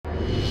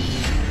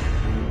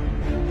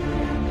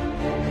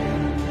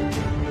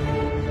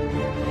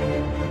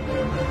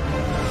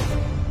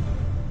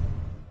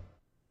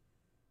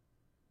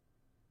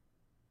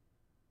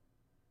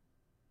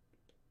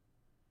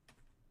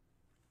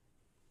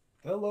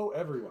Hello,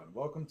 everyone.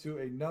 Welcome to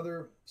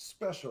another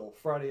special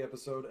Friday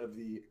episode of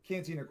the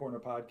Cantina Corner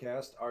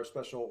podcast, our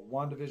special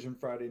WandaVision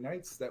Friday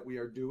nights that we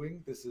are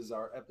doing. This is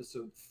our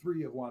episode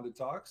 3 of Wanda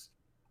Talks.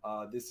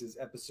 This is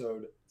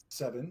episode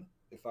 7,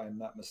 if I'm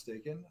not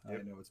mistaken. I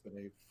Yep. know it's been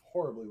a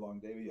horribly long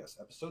day, but yes,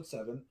 episode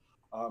 7,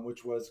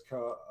 which was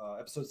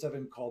episode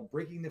 7 called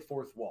Breaking the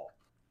Fourth Wall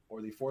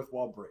or the Fourth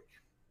Wall Break.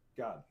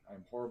 God,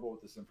 I'm horrible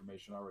with this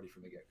information already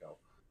from the get go.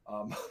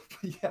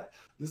 But yeah,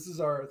 this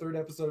is our third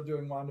episode of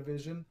doing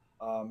WandaVision.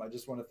 I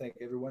just want to thank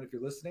everyone. If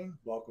you're listening,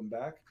 welcome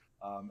back.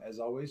 As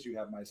always, you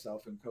have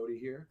myself and Cody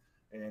here,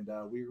 and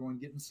we're going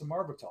to get in some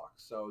Marvel talk.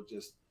 So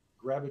just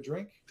grab a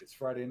drink. It's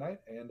Friday night,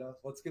 and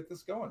let's get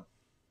this going.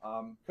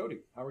 Cody,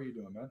 how are you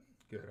doing, man?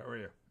 Good. How are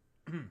you?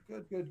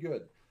 Good, good,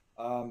 good.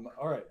 All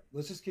right,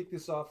 let's just kick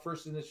this off.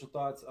 First initial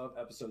thoughts of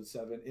episode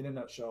 7. In a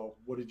nutshell,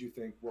 what did you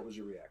think? What was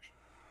your reaction?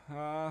 It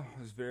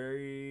was a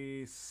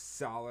very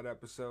solid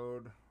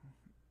episode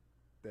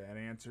that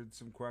answered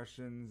some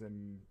questions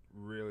and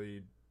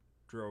really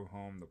drove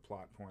home the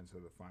plot points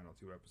of the final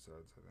two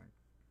episodes. I think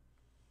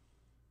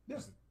Yeah,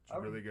 just I a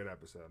would. really good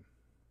episode.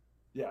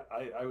 Yeah,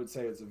 I would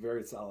say it's a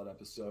very solid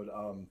episode.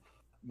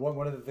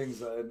 One of the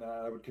things, and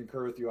I would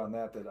concur with you on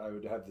that, that I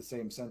would have the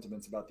same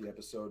sentiments about the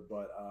episode.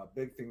 But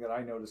big thing that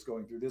I noticed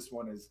going through this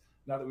one is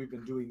now that we've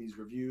been doing these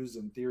reviews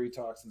and theory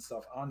talks and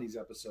stuff on these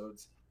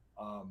episodes,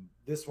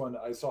 this one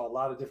I saw a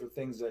lot of different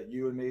things that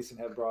you and Mason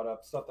had brought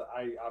up, stuff that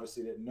I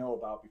obviously didn't know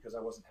about because I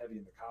wasn't heavy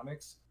in the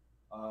comics.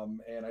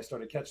 And I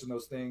started catching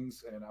those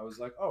things, and I was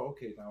like, "Oh,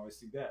 okay, now I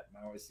see that.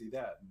 Now I see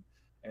that."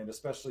 And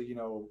especially,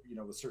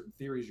 with certain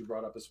theories you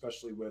brought up,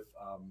 especially with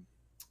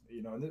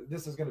and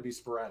this is going to be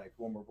sporadic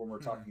when we're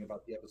talking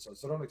about the episode,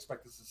 so don't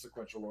expect this in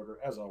sequential order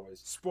as always.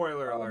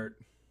 Spoiler um, alert.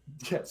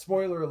 yeah,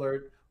 spoiler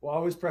alert. We'll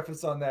always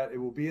preface on that. It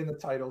will be in the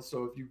title,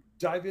 so if you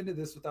dive into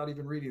this without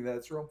even reading that,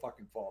 it's your own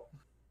fucking fault.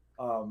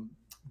 um,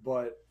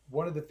 but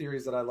one of the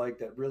theories that I like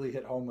that really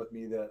hit home with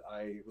me that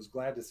I was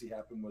glad to see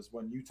happen was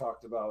when you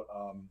talked about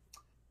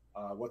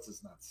what's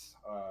his nuts,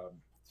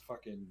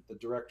 fucking the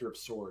director of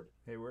Sword.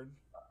 Hayward.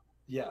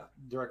 Yeah,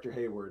 director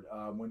Hayward.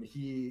 When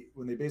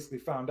they basically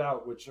found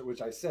out, which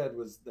I said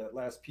was that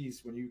last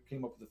piece when you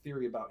came up with the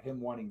theory about him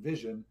wanting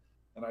Vision,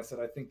 and I said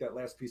I think that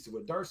last piece of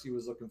what Darcy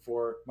was looking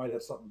for might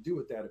have something to do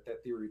with that if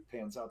that theory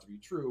pans out to be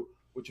true,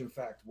 which in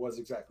fact was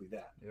exactly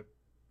that, Yep.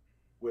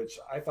 which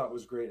I thought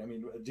was great. I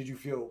mean, did you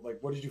feel like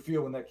what did you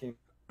feel when that came?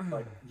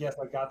 Like, yes,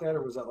 I got that,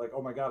 or was that like,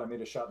 oh my god, I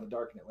made a shot in the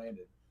dark and it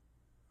landed?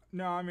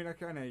 No, I mean I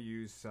kind of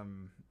used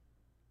some.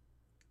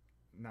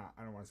 Not.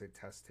 I don't want to say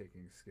test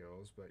taking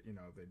skills, but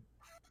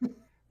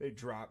they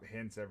drop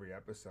hints every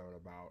episode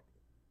about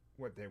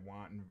what they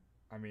want, and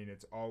I mean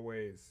it's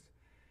always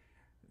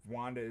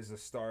Wanda is the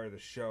star of the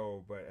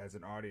show, but as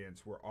an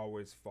audience, we're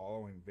always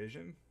following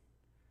Vision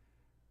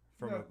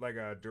from Yeah, like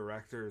a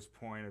director's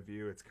point of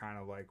view. It's kind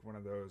of like one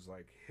of those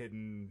like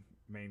hidden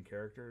main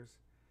characters.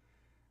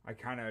 I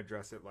kind of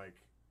address it like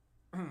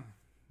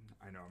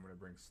I know I'm going to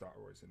bring Star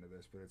Wars into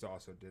this, but it's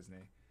also Disney.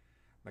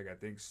 Like I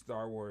think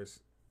Star Wars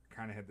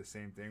kind of had the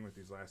same thing with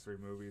these last three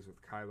movies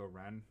with Kylo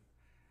Ren.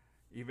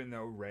 Even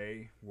though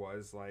Rey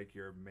was like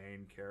your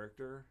main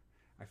character,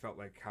 I felt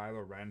like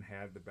Kylo Ren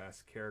had the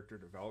best character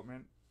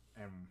development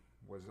and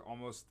was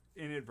almost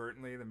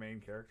inadvertently the main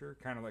character,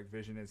 kind of like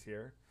Vision is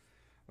here.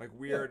 Like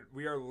we yeah.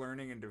 are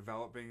learning and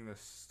developing the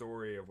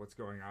story of what's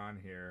going on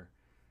here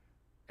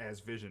as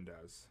Vision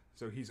does.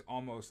 So he's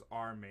almost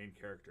our main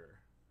character,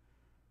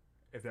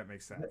 if that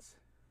makes sense.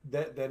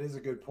 That is a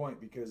good point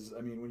because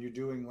I mean when you're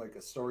doing like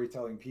a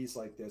storytelling piece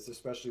like this,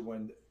 especially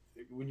when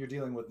you're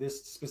dealing with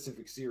this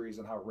specific series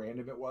and how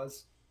random it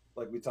was,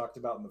 like we talked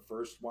about in the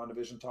first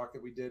WandaVision talk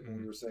that we did when we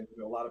Mm-hmm. were saying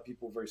a lot of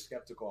people were very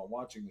skeptical on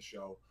watching the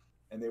show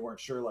and they weren't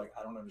sure like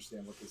I don't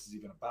understand what this is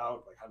even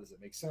about. Like how does it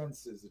make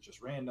sense? Is it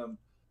just random?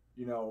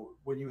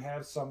 When you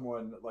have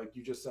someone like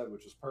you just said,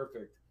 which was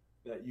perfect,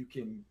 that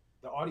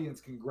the audience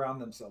can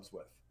ground themselves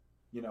with,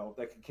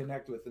 that can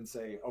connect with and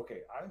say,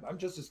 okay, I'm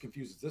just as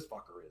confused as this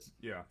fucker is.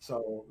 Yeah.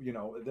 So,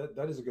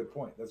 that is a good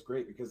point. That's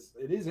great because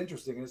it is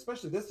interesting. And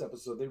especially this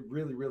episode, they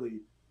really,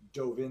 really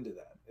dove into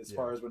that as Yeah.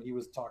 far as when he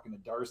was talking to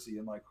Darcy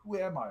and like, who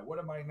am I? What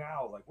am I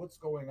now? Like, what's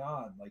going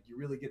on? Like, you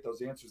really get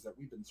those answers that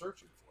we've been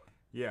searching for.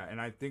 Yeah, and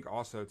I think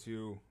also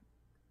too,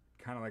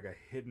 kind of like a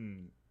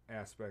hidden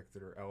aspect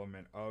or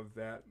element of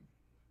that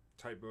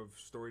type of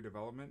story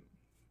development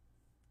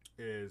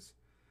is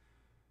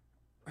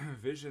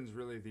Vision's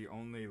really the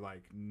only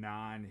like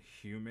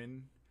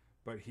non-human,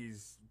 but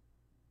he's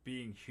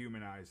being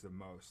humanized the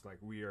most. Like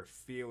we are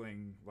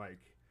feeling like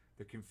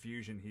the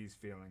confusion he's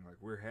feeling. Like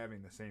we're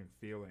having the same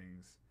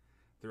feelings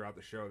throughout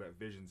the show that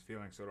Vision's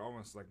feeling. So it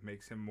almost like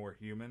makes him more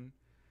human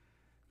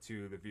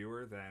to the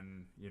viewer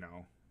than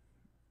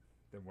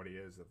what he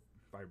is,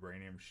 a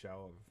vibranium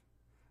shell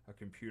of a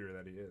computer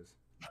that he is.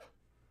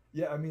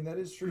 Yeah, I mean, that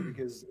is true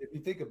because if you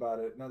think about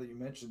it, now that you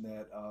mentioned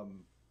that,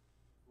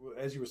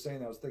 as you were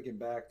saying, I was thinking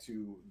back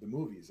to the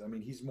movies. I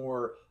mean, he's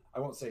more, I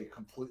won't say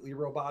completely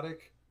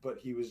robotic, but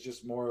he was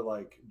just more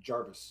like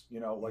Jarvis,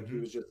 like he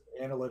Mm-hmm. was just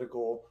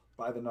analytical,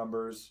 by the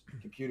numbers,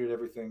 computed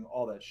everything,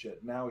 all that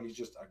shit. Now he's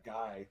just a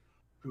guy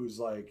who's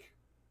like,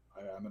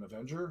 I'm an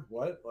Avenger.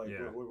 What? Like,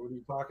 Yeah. what are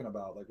you talking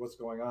about? Like, what's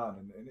going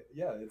on? And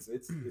yeah, it's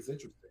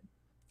interesting.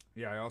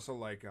 Yeah, I also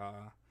like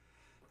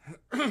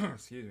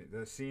excuse me,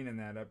 the scene in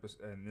that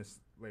episode, in this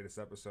latest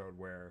episode,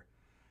 where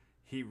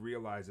he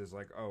realizes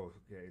like, oh,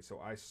 okay, so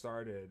I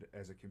started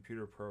as a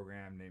computer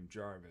program named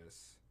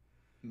Jarvis,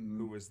 who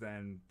Mm-hmm. was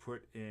then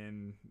put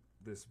in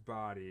this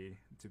body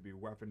to be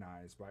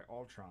weaponized by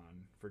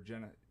Ultron for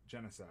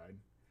genocide.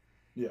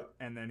 Yeah.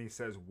 And then he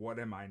says, what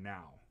am I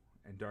now?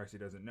 And Darcy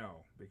doesn't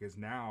know, because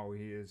now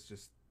he is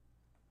just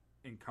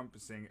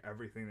encompassing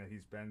everything that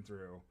he's been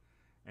through,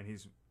 and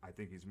I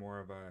think he's more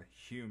of a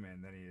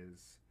human than he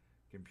is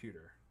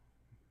computer.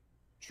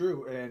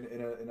 True, and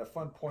in a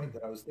fun point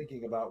that I was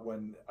thinking about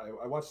when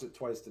I watched it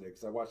twice today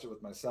because I watched it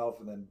with myself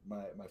and then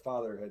my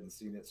father hadn't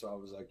seen it, so I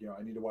was like,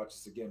 I need to watch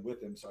this again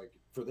with him so I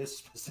could, for this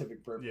specific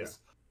Yeah. purpose,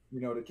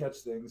 to catch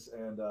things.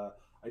 And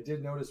I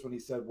did notice when he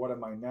said, "What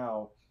am I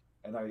now?"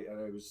 and I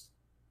was,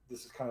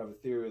 this is kind of a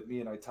theory with me,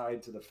 and I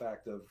tied to the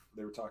fact of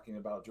they were talking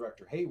about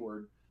director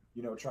Hayward,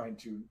 trying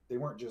to, they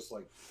weren't just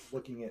like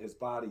looking at his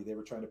body, they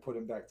were trying to put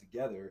him back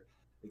together.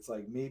 It's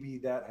like maybe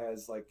that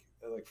has like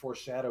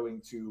foreshadowing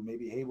to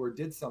maybe Hayward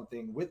did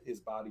something with his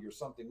body or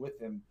something with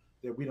him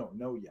that we don't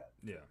know yet.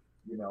 Yeah.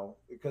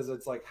 Because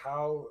it's like,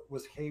 how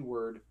was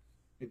Hayward,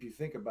 if you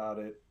think about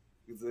it,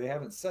 because they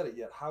haven't said it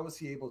yet, how was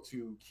he able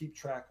to keep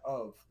track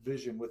of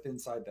Vision with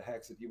inside the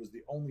hex if he was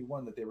the only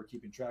one that they were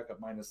keeping track of,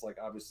 minus like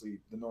obviously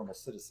the normal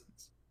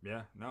citizens?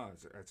 Yeah, no,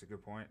 that's a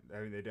good point. I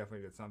mean, they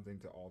definitely did something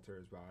to alter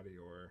his body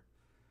or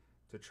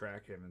to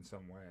track him in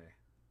some way.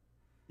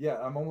 Yeah,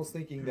 I'm almost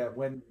thinking that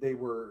when they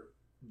were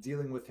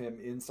dealing with him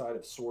inside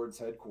of Sword's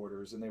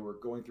headquarters and they were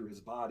going through his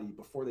body,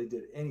 before they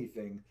did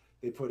anything,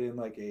 they put in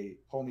like a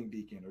homing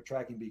beacon or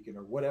tracking beacon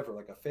or whatever,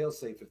 like a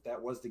failsafe if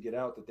that was to get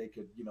out, that they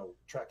could,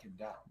 track him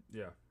down.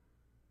 Yeah.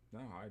 No,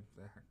 I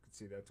could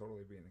see that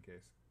totally being the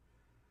case.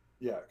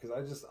 Yeah,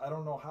 because I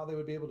don't know how they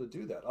would be able to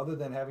do that other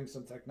than having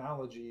some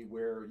technology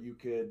where you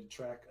could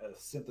track a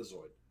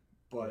synthezoid.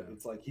 But Yeah.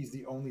 it's like he's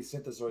the only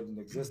synthezoid in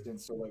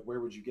existence. So like, where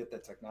would you get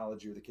that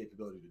technology or the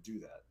capability to do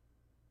that?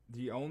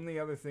 The only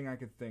other thing I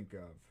could think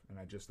of, and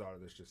I just thought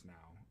of this just now,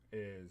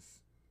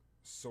 is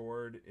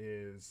Sword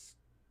is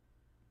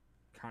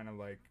kind of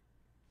like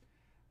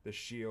the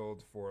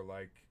shield for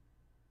like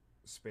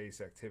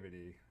space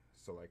activity.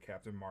 So like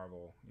Captain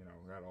Marvel,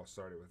 that all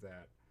started with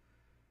that.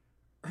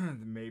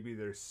 Maybe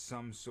there's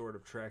some sort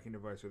of tracking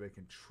device where they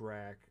can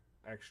track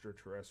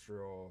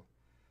extraterrestrial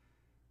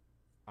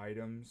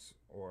items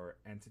or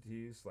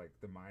entities like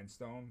the Mind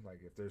Stone.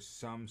 Like if there's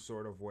some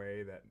sort of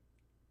way that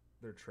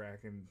they're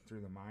tracking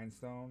through the Mind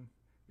Stone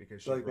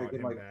because she So like they brought can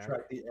him like back.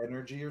 track the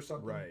energy or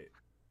something. Right.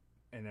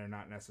 And they're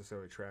not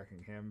necessarily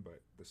tracking him,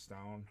 but the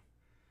stone.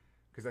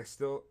 Because I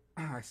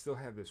still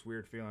have this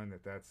weird feeling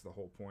that that's the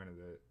whole point of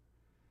it.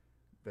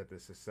 That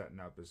this is setting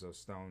up is those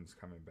stones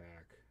coming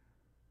back.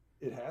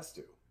 It has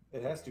to.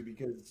 It Yeah. has to,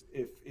 because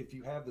if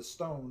you have the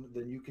stone,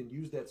 then you can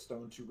use that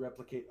stone to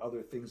replicate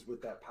other things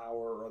with that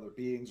power or other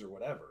beings or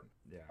whatever.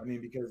 Yeah. I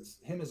mean, because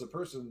him as a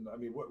person, I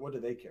mean, what do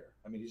they care?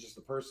 I mean, he's just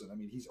a person. I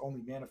mean, he's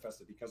only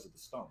manifested because of the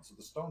stone. So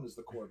the stone is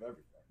the core of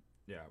everything.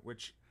 Yeah.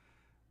 Which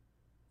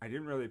I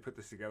didn't really put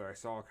this together. I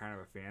saw kind of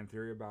a fan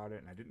theory about it,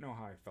 and I didn't know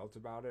how I felt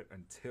about it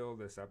until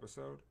this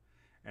episode.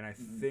 And I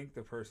Mm-hmm. think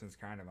the person's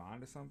kind of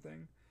onto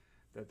something.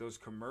 That those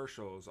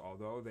commercials,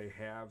 although they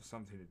have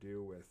something to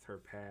do with her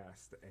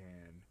past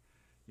and,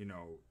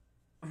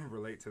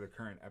 relate to the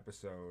current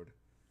episode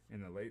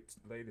in the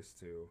latest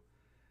two,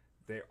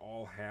 they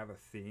all have a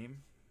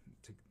theme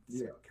to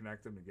Yeah.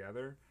 connect them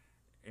together,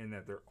 in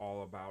that they're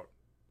all about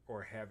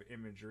or have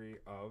imagery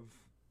of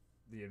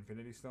the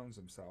Infinity Stones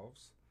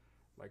themselves.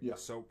 Like Yeah. the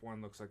soap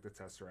one looks like the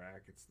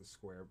Tesseract. It's the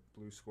square,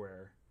 blue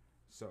square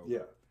soap.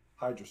 Yeah.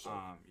 Hydra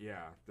soap.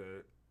 Yeah.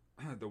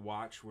 The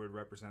watch would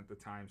represent the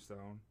Time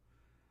Stone,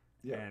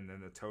 Yeah. and then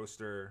the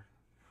toaster,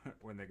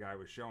 when the guy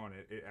was showing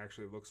it, it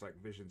actually looks like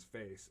Vision's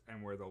face,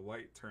 and where the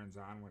light turns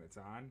on when it's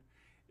on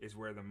is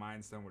where the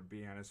Mind Stone would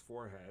be on his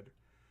forehead.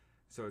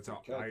 So it's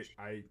all, Good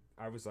catch.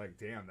 I was like,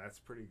 damn, that's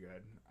pretty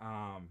good.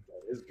 That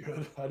is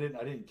good. I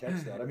didn't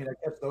catch that. I mean, I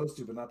catch those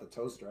two, but not the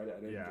toaster. I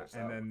didn't Yeah, catch that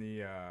and one.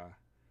 then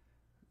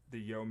the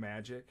Yo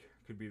Magic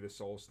could be the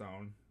Soul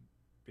Stone,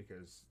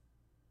 because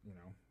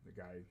the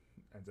guy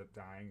ends up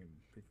dying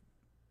and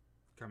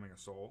becoming a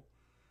soul.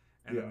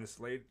 And Yeah. then this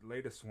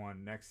latest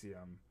one,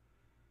 Nexium,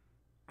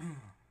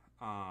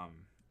 or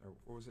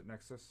what was it,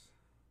 Nexus?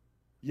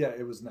 Yeah,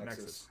 it was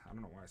Nexus. I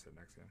don't know why I said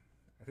Nexium.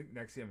 I think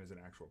Nexium is an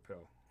actual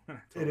pill. I It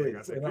totally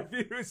got is. that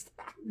confused.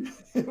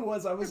 It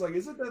was. I was like,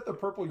 isn't that the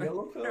purple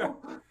yellow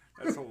pill?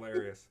 That's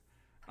hilarious.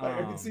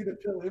 I can see the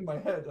pill in my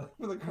head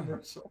for the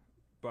commercial.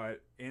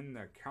 But in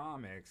the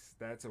comics,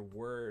 that's a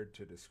word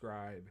to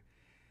describe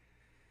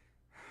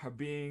a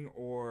being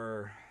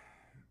or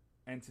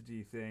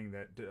entity thing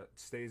that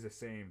stays the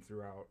same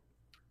throughout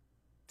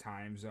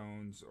time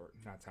zones, or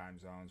not time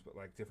zones, but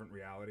like different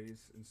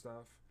realities and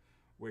stuff,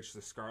 which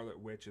the Scarlet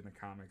Witch in the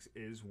comics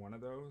is one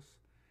of those.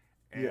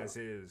 Yeah. as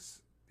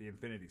is the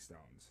Infinity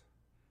Stones.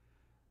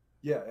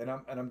 Yeah, and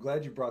I'm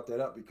glad you brought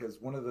that up because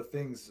one of the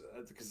things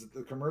because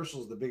the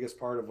commercial is the biggest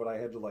part of what I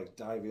had to like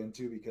dive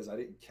into because I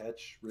didn't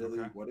catch Okay. really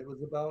what it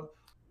was about.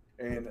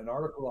 And an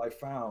article I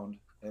found,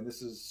 and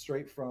this is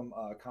straight from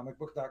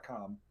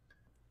comicbook.com,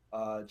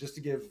 just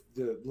to give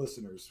the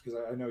listeners, because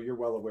I know you're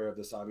well aware of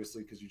this,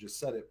 obviously, because you just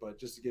said it, but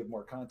just to give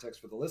more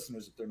context for the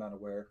listeners if they're not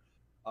aware,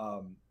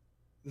 um,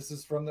 this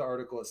is from the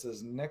article. It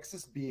says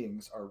Nexus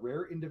beings are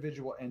rare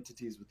individual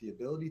entities with the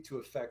ability to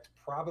affect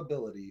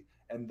probability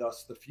and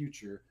thus the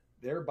future,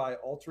 thereby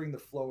altering the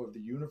flow of the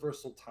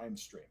universal time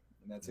stream.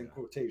 And that's in Yeah.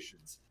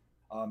 quotations.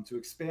 To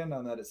expand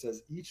on that, it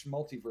says each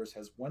multiverse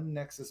has one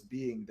Nexus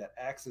being that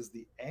acts as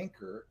the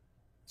anchor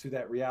to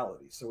that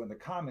reality. So in the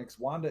comics,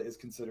 Wanda is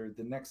considered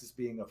the Nexus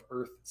being of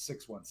Earth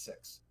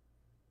 616.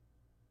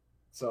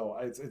 So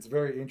it's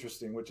very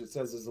interesting, which it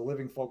says is a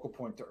living focal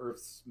point to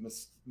Earth's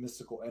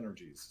mystical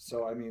energies.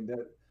 So I mean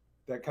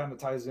that kind of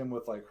ties in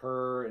with like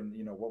her and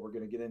what we're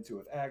going to get into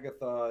with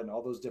Agatha and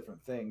all those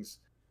different things.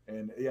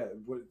 And yeah,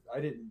 I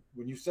didn't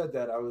when you said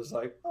that I was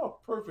like, oh,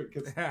 perfect,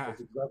 because Yeah.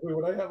 that's exactly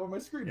what I have on my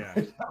screen Yeah.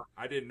 right now.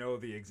 I didn't know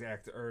the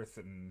exact Earth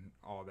and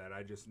all that.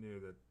 I just knew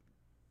that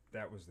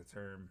that was the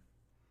term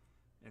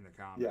in the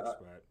Yeah, comics.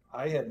 But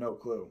I had no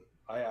clue.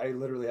 I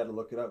literally had to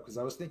look it up because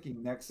I was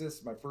thinking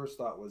Nexus. My first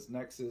thought was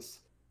Nexus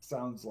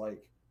sounds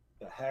like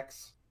the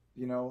hex,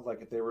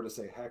 like if they were to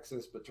say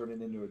Hexus, but turn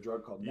it into a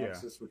drug called yeah,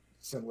 Nexus, which is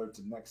similar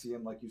to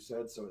Nexium, like you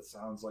said. So it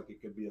sounds like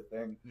it could be a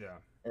thing. yeah,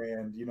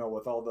 And,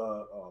 with all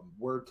the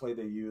wordplay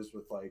they use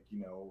with like,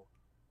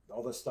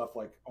 all this stuff,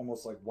 like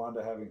almost like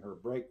Wanda having her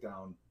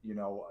breakdown,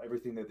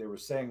 everything that they were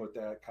saying with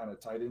that kind of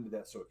tied into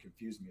that. So it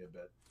confused me a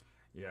bit.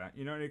 yeah.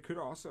 And it could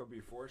also be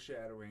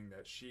foreshadowing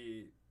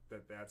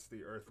that's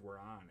the Earth we're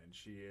on, and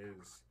she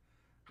is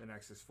the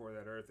Nexus for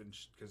that Earth, and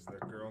because the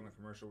girl in the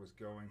commercial was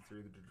going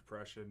through the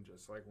depression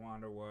just like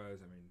Wanda was.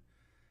 I mean,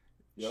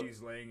 Yep.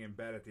 she's laying in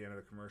bed at the end of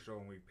the commercial,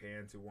 and we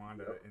pan to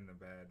Wanda Yep. in the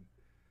bed.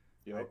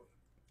 I Yep.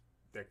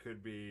 That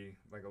could be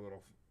like a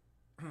little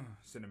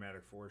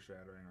cinematic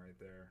foreshadowing right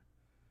there.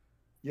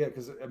 Yeah,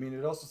 because I mean,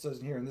 it also says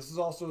in here, and this is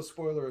also a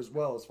spoiler as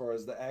well as far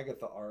as the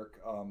Agatha arc,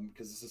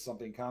 because this is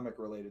something comic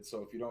related.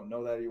 So if you don't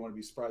know that, or you want to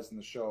be surprised in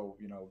the show,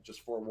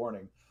 just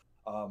forewarning.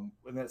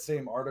 In that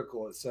same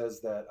article, it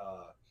says that,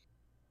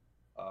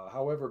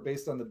 however,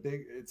 based on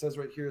it says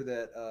right here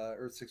that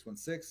Earth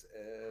 616,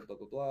 blah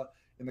blah blah.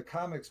 In the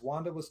comics,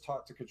 Wanda was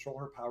taught to control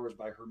her powers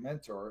by her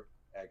mentor,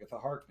 Agatha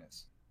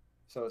Harkness.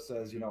 So it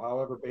says, Mm-hmm.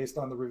 however, based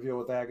on the reveal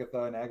with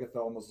Agatha and Agatha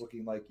almost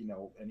looking like,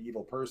 an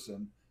evil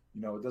person,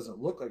 it doesn't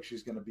look like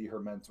she's going to be her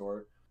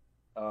mentor.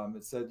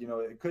 It said,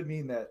 it could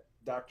mean that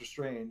Doctor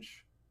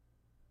Strange,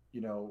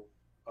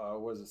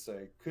 what does it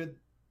say? Could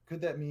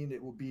that mean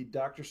it will be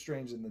Doctor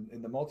Strange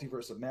in the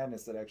multiverse of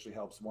madness that actually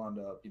helps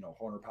Wanda,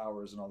 hone her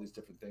powers and all these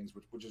different things,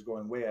 which is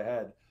going way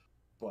ahead.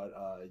 But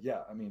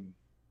yeah, I mean,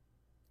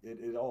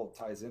 it all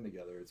ties in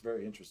together. It's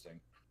very interesting.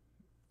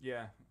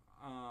 Yeah,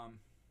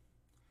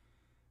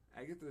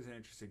 Agatha's an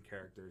interesting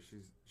character.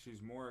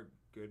 She's more a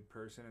good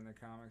person in the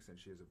comics than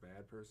she is a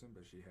bad person,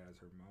 but she has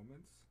her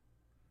moments.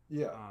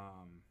 Yeah,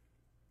 Um,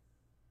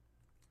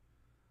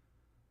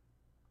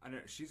 I know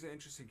she's an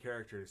interesting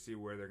character to see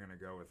where they're gonna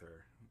go with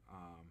her.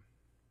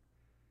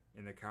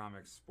 In the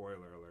comics,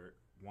 spoiler alert,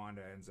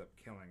 Wanda ends up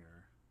killing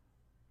her.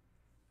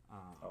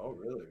 oh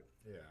really?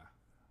 Yeah,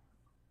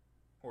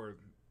 or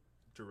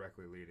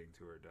directly leading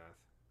to her death.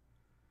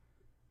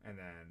 And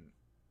then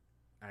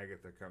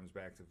Agatha comes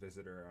back to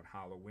visit her on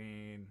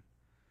Halloween,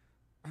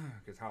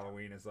 because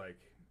Halloween is like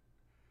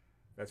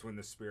that's when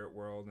the spirit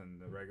world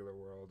and the regular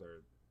world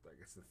are like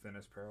it's the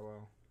thinnest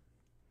parallel.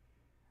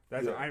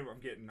 Yeah.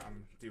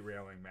 I'm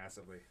derailing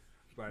massively,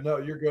 but No,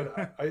 you're good.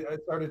 I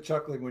started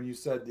chuckling when you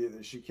said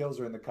that she kills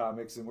her in the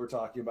comics, and we're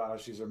talking about how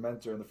she's her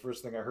mentor. And the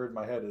first thing I heard in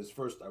my head is,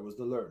 first I was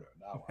the learner,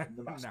 now I'm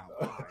the master.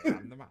 now I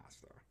am the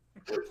master.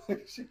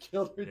 She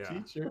killed her Yeah.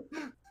 teacher,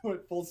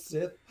 went full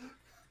Sith.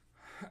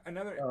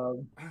 Another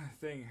Um,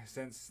 thing,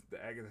 since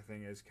the Agatha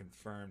thing is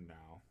confirmed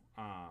now,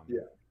 yeah,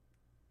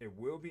 it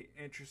will be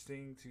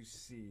interesting to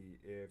see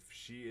if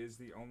she is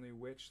the only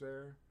witch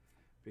there,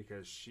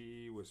 because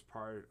she was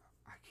part.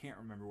 I can't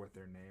remember what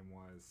their name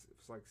was. It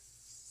was like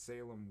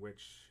Salem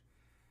Witch.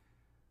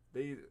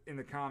 They in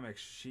the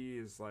comics, she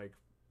is like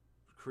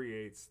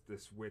creates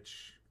this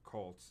witch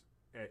cult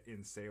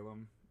in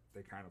Salem.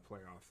 They kind of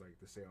play off like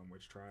the Salem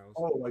witch trials.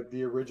 oh, like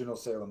the original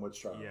Salem witch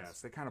trials.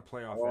 Yes, they kind of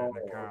play off that Oh, in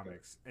the okay.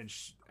 comics, and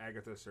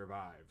Agatha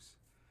survives.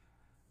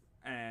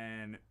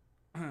 And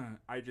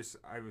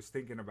I was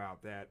thinking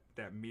about that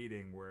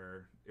meeting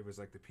where it was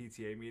like the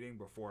PTA meeting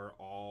before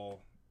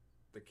all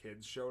the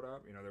kids showed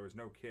up. There was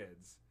no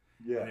kids,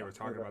 Yeah, and they were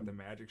talking okay. about the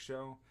magic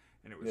show,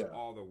 and it was Yeah.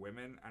 all the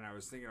women. And I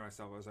was thinking to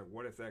myself, I was like,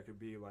 what if that could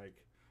be like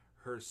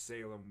her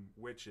Salem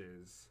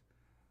witches,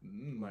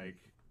 like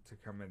to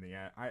come in the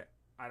end?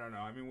 I don't know.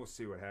 I mean, we'll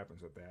see what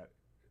happens with that.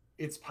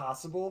 It's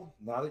possible.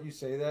 Now that you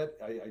say that,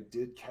 I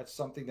did catch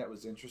something that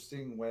was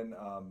interesting when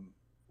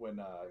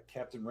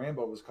Captain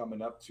Rambo was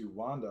coming up to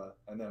Wanda,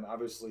 and then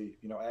obviously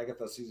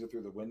Agatha sees her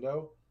through the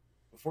window.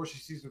 before she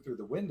sees him through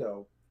the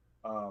window,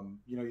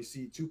 you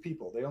see two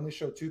people. They only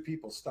show two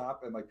people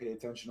stop and like pay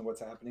attention to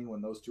what's happening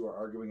when those two are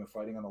arguing and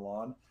fighting on the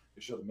lawn.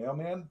 They show the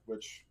mailman,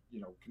 which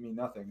can mean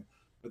nothing,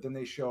 but then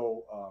they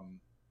show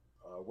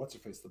what's her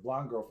face, the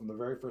blonde girl from the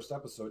very first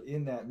episode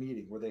in that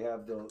meeting where they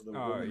have the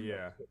woman.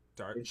 Yeah,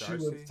 And she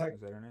Darcy, was is that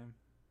her name?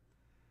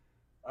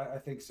 I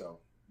think so.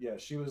 Yeah,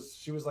 she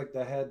was like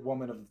the head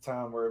woman of the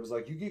town where it was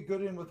like you get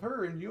good in with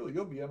her and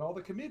you'll be on all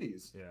the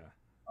committees. Yeah.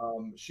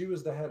 She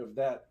was the head of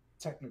that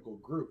technical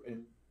group,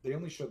 and they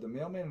only showed the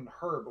mailman and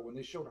her. But when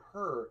they showed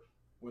her,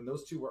 when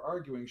those two were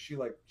arguing, she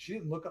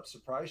didn't look up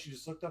surprised. She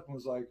just looked up and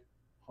was like,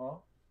 "Huh?"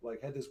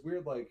 Like had this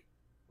weird like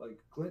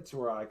glint to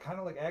her eye, kind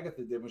of like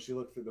Agatha did when she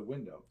looked through the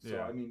window. So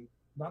Yeah. I mean,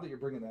 now that you're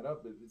bringing that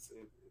up, I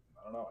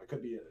don't know. It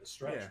could be a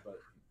stretch, Yeah. but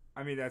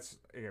I mean,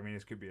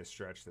 this could be a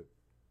stretch that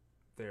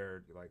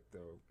they're like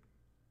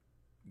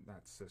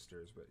not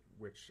sisters, but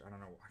which I don't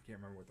know. I can't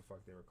remember what the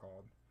fuck they were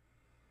called.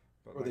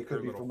 But or like they her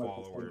could be little from like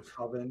the followers, same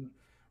coven.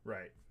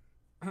 right?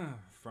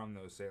 From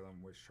those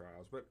Salem witch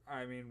trials. But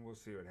I mean, we'll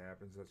see what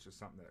happens. That's just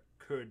something that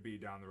could be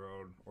down the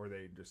road, or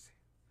they just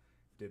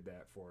did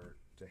that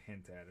to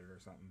hint at it or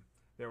something.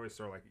 They always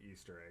throw like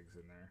Easter eggs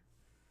in there.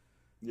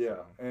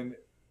 Yeah, So,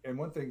 and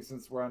one thing,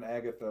 since we're on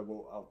Agatha,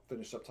 I'll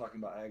finish up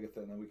talking about Agatha,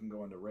 and then we can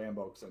go into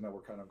Rambo because I know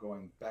we're kind of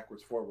going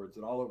backwards, forwards,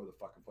 and all over the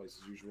fucking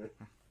place as usual.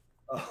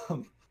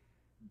 um,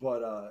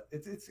 but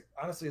it's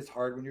honestly it's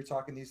hard when you're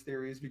talking these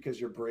theories because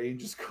your brain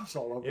just goes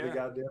all over the yeah.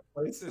 goddamn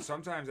place.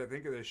 Sometimes I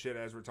think of this shit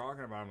as we're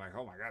talking about. I'm like,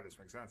 oh my god, this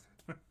makes sense.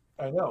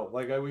 I know,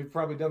 we've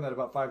probably done that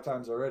about 5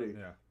 times already.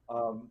 Yeah.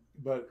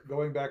 But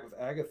going back with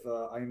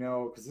Agatha, I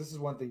know because this is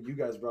one thing you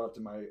guys brought up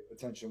to my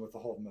attention with the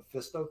whole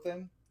Mephisto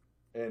thing.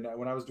 And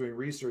when I was doing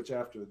research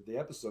after the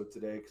episode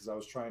today, because I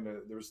was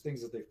there was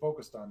things that they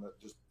focused on that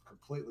just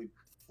completely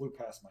flew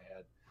past my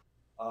head.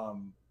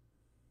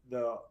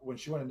 When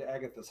she went into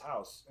Agatha's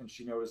house and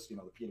she noticed, the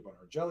peanut butter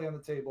and jelly on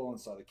the table and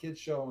saw the kids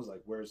show and was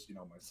like, "Where's,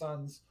 my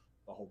sons?"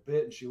 The whole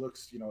bit, and she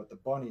looks, at the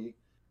bunny,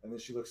 and then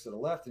she looks to the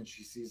left and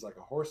she sees like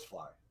a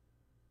horsefly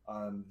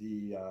on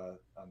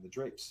the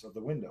drapes of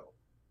the window.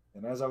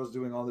 And as I was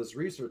doing all this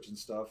research and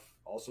stuff,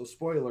 also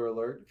spoiler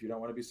alert, if you don't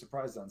want to be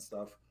surprised on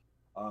stuff,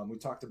 we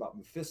talked about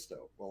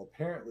Mephisto. Well,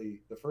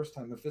 apparently, the first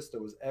time Mephisto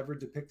was ever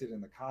depicted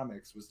in the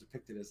comics was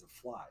depicted as a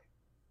fly.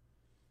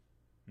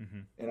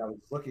 Mm-hmm. And I was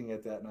looking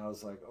at that and I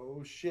was like,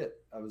 oh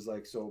shit. I was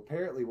like, so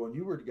apparently when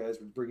guys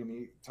were bringing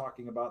me,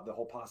 talking about the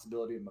whole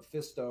possibility of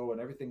Mephisto and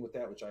everything with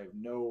that, which I have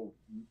no,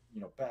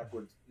 back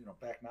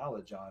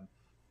knowledge on,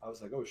 I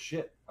was like, oh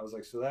shit. I was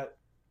like, so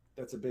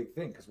that's a big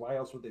thing because why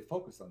else would they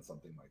focus on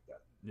something like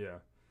that? Yeah.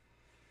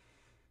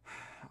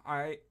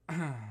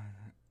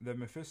 The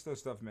Mephisto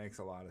stuff makes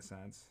a lot of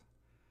sense,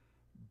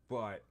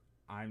 but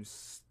I'm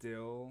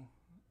still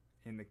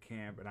in the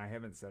camp, and I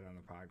haven't said it on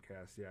the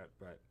podcast yet,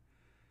 but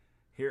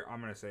here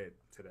I'm going to say it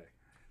today.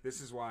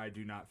 This is why I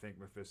do not think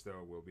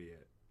Mephisto will be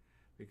it.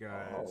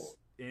 Because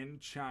in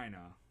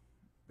China,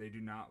 they do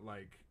not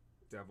like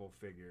devil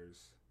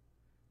figures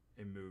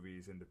in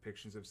movies and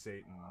depictions of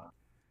Satan.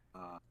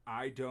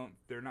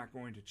 They're not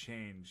going to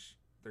change.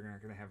 They're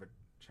not going to have a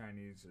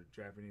Chinese or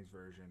Japanese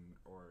version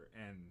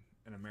and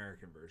an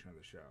American version of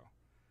the show.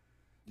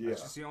 Yeah.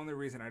 That's just the only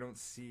reason I don't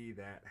see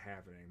that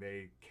happening.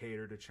 They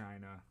cater to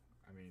China.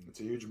 I mean, it's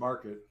a huge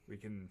market. We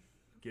can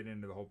get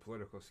into the whole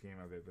political scheme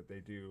of it, but they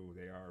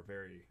are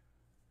very...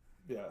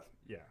 Yeah.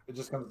 It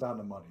just comes down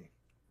to money.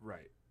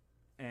 Right.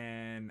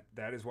 And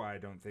that is why I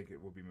don't think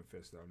it will be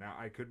Mephisto. Now,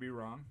 I could be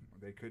wrong.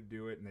 They could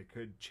do it, and they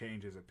could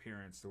change his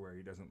appearance to where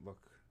he doesn't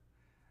look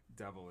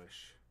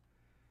devilish.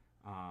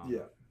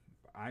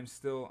 I'm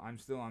still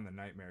on the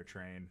Nightmare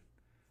train.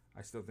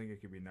 I still think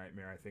it could be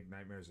Nightmare. I think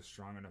Nightmare is a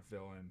strong enough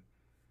villain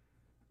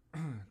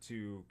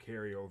to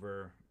carry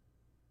over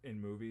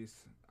in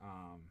movies.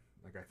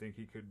 I think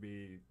he could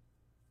be...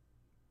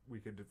 We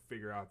could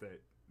figure out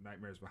that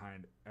Nightmare's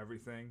behind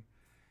everything,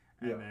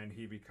 and then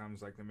he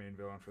becomes like the main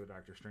villain for the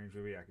Doctor Strange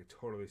movie. I could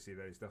totally see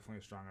that. He's definitely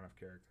a strong enough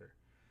character.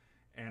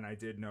 And I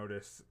did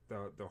notice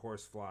the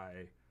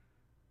horsefly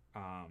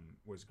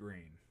was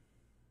green.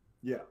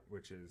 Yeah,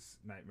 which is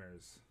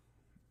Nightmare's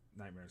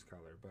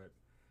color. But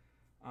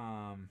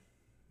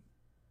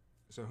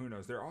so who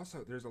knows?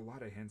 There's a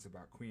lot of hints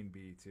about Queen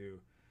Bee too,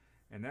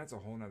 and that's a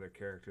whole nother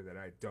character that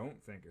I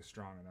don't think is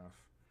strong enough.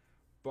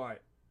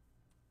 But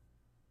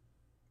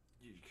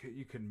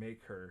you can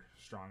make her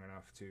strong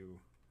enough to,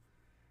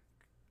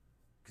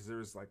 because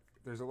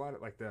there's a lot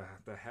of like the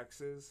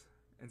hexes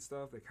and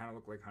stuff. They kind of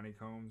look like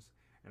honeycombs,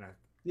 and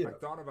I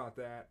thought about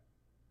that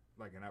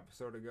like an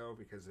episode ago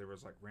because there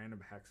was like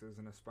random hexes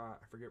in a spot.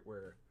 I forget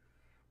where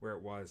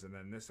it was, and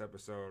then this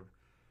episode,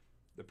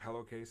 the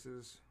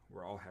pillowcases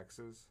were all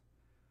hexes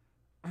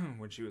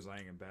when she was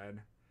laying in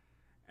bed,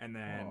 and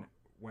then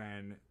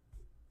when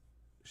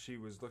she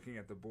was looking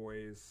at the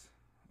boys'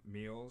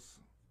 meals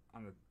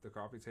on the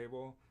coffee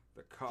table,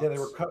 the cups. Yeah, they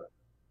were cut.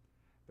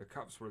 The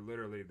cups were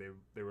literally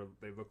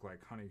they looked like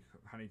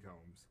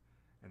honeycombs,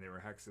 and they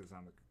were hexes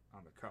on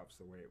the cups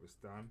the way it was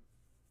done.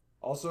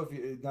 Also, if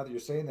you now that you're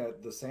saying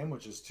that, the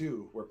sandwiches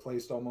too were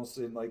placed almost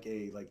in like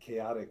a like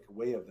chaotic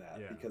way of that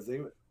Yeah, because they.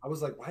 I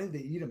was like, why did they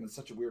eat them in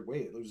such a weird way?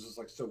 It was just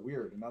like so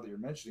weird. And now that you're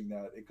mentioning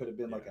that, it could have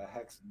been like yeah. a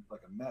hex,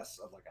 like a mess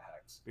of like a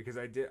hex. Because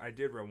I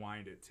did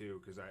rewind it too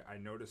because I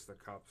noticed the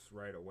cups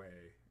right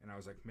away and I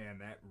was like, man,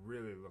 that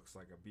really looks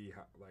like a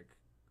beehive,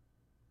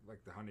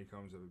 like the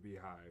honeycombs of a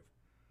beehive.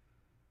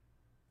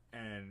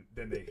 And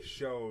then they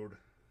showed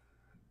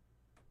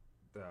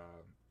the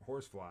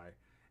horsefly,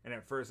 and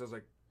at first I was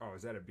like, oh,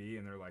 is that a bee?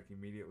 And they're like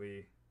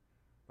immediately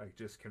like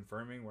just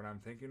confirming what I'm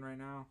thinking right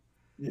now.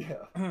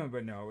 Yeah,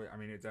 But no, I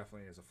mean it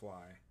definitely is a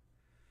fly.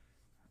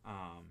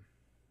 Um,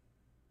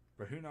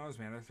 but who knows,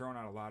 man? They're throwing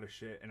out a lot of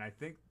shit, and I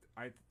think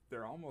I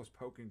they're almost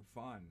poking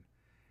fun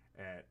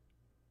at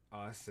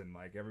us and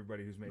like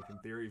everybody who's making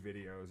theory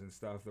videos and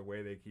stuff. The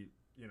way they keep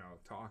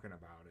talking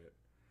about it,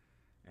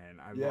 and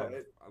I yeah. love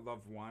I love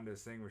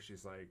Wanda's thing where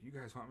she's like, "You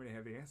guys want me to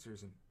have the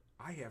answers, and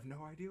I have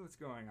no idea what's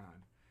going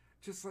on."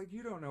 Just like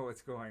you don't know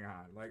what's going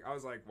on. Like I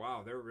was like,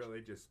 wow, they're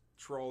really just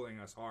trolling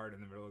us hard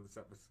in the middle of this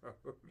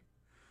episode.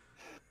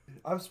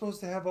 I'm supposed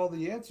to have all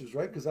the answers,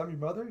 right? Because I'm your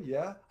mother.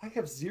 Yeah, I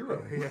have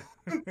zero, Yeah.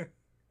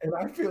 and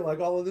I feel like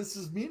all of this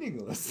is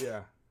meaningless.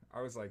 Yeah.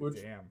 I was like, Which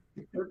damn.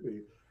 it could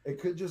be. It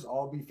could just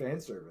all be fan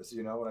service.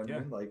 You know what I Yeah.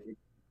 mean? Like,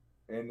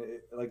 and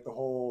like the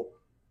whole,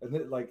 and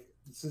then like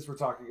since we're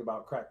talking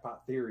about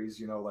crackpot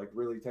theories, like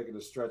really taking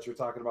a stretch, you're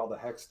talking about the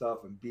hex stuff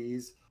and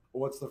bees.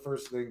 Well, what's the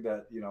first thing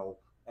that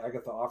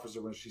Agatha offers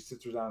her when she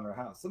sits her down in her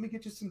house? Let me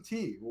get you some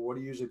tea. Well, what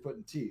do you usually put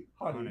in tea?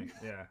 Honey. Honey.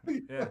 Yeah.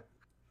 Yeah.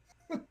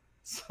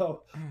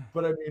 So,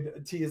 but I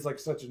mean, tea is like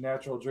such a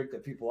natural drink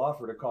that people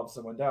offer to calm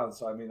someone down.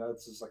 So, I mean,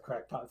 that's just like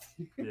crackpot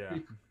Yeah.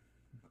 theory.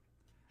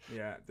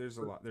 Yeah. There's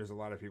a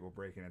lot of people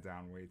breaking it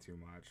down way too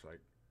much. Like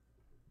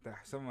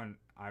someone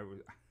I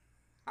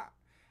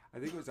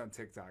think it was on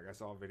TikTok. I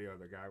saw a video.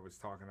 The guy was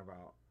talking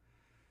about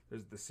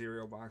there's the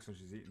cereal box when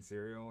she's eating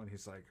cereal, and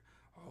he's like,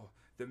 "Oh,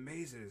 the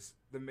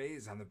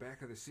maze on the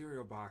back of the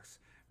cereal box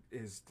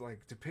is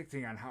like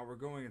depicting on how we're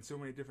going in so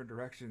many different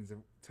directions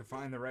to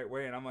find the right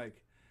way." And I'm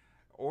like,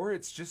 or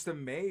it's just a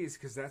maze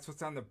because that's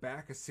what's on the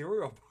back of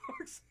cereal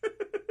boxes.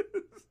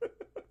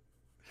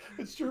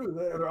 It's true.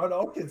 They're on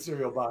all kids'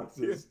 cereal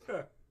boxes.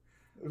 Yeah.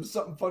 It was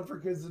something fun for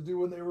kids to do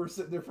when they were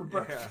sitting there for Yeah.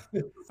 breakfast.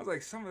 I was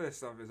like, some of this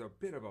stuff is a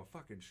bit of a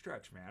fucking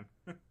stretch, man.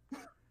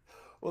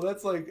 Well,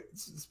 that's like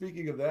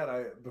speaking of that.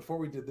 I before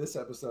we did this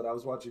episode, I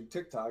was watching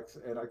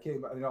TikToks, and I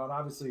came, and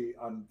obviously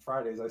on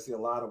Fridays I see a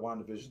lot of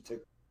WandaVision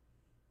TikToks,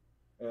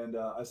 and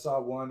I saw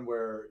one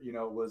where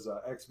it was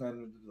X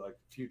Men like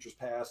Futures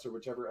Past or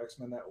whichever X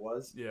Men that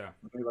was. Yeah.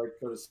 They like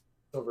go to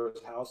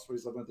Silver's house where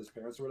he's living with his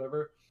parents or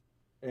whatever,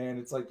 and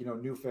it's like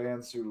new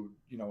fans who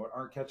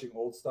aren't catching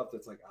old stuff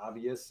that's like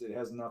obvious. It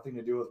has nothing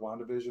to do with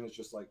WandaVision. It's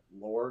just like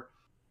lore,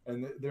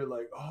 and they're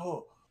like,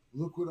 oh,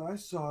 look what I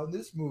saw in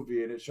this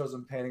movie, and it shows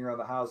them panning around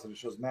the house, and it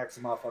shows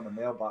Maximoff on the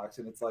mailbox,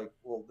 and it's like,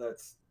 well,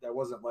 that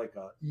wasn't like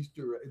a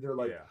Easter egg. They're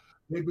like, Yeah.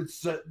 they've been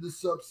setting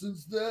this up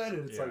since then,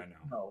 and it's Yeah, like,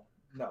 I know.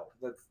 no,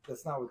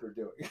 that's not what they're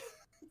doing.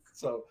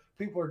 So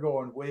people are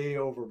going way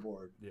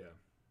overboard Yeah.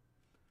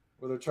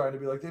 where they're trying to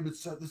be like, they've been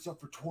setting this up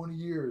for 20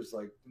 years.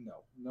 Like,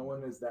 no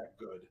one is that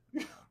good.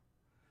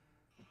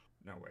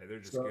 No way. They're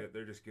just So, good.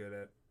 They're just good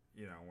at,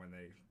 when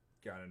they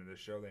got into the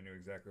show, they knew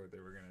exactly what they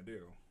were gonna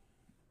do.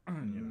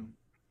 you know.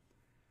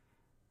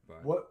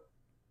 But what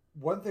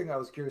one thing I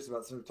was curious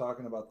about, sort of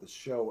talking about the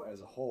show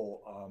as a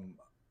whole,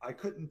 I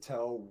couldn't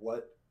tell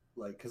what,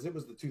 like, because it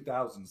was the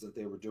 2000s that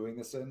they were doing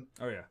this in.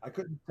 oh yeah, I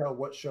couldn't tell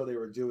what show they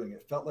were doing.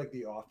 It felt like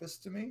The Office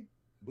to me.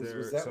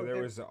 Was that so what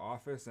there was The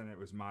Office and it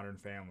was Modern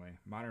Family.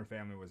 Modern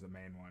Family was the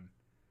main one.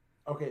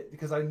 Okay,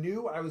 because I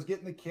knew I was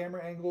getting the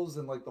camera angles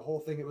and like the whole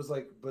thing. It was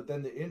like, but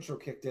then the intro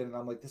kicked in, and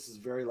I'm like, this is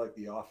very like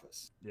The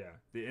Office. Yeah,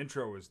 the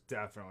intro was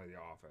definitely The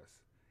Office.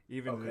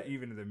 Okay.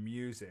 Even the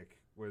music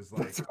was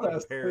That's like what I a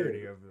was parody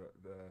saying. of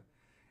the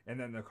and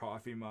then the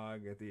coffee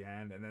mug at the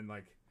end, and then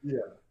like Yeah.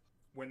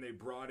 when they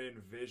brought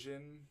in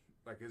Vision,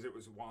 like, because it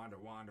was Wanda,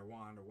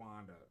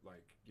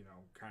 like,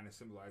 kind of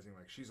symbolizing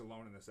like she's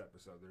alone in this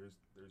episode.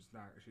 There's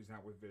not she's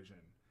not with Vision,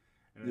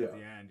 and then Yeah. at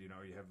the end,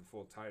 you have the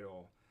full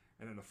title,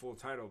 and then the full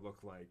title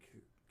looked like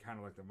kind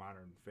of like the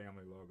Modern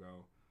Family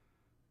logo,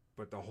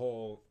 but the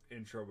whole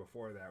intro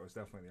before that was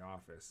definitely The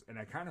Office, and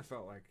I kind of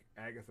felt like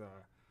Agatha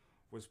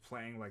was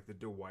playing like the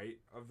Dwight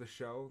of the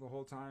show the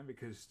whole time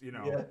because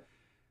Yeah.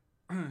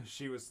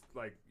 she was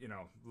like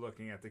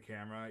looking at the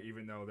camera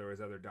even though there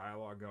was other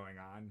dialogue going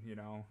on,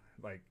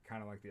 like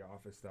kind of like The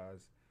Office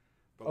does.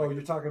 But Oh, like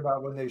you're talking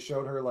about when they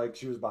showed her like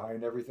she was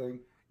behind everything?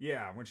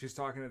 yeah, when she's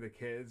talking to the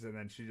kids and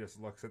then she just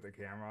looks at the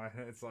camera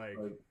and it's like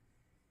Like,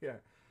 yeah.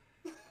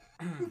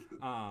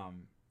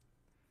 um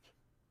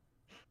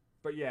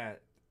but yeah,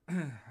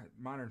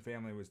 Modern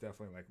Family was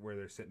definitely like where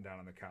they're sitting down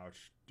on the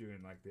couch doing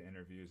like the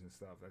interviews and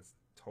stuff. That's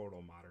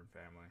total Modern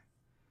Family.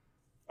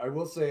 I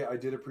will say I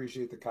did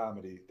appreciate the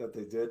comedy that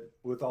they did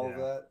with all of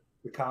Yeah. that.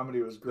 The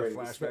comedy was The great.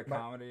 flashback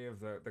comedy of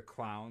the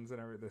clowns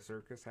and the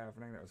circus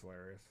happening, that was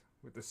hilarious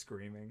with the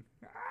screaming.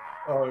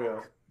 Oh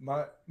yeah,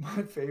 my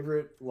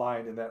favorite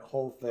line in that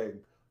whole thing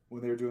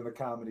when they were doing the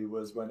comedy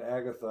was when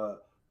Agatha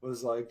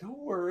was like, "Don't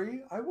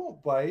worry, I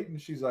won't bite," and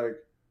she's like,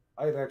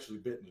 "I have actually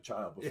bitten a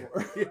child Yeah.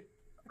 before." Yeah.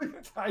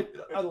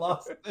 I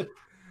lost it.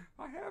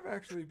 I have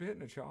actually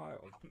bitten a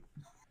child.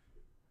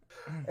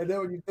 And then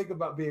when you think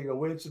about being a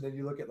witch, and then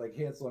you look at like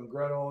Hansel and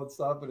Gretel and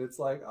stuff, and it's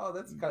like, oh,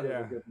 that's kind of a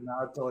Yeah. good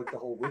nod to like the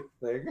whole witch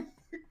thing.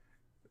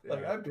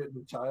 Like, Yeah. I've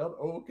bitten a child.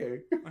 Oh,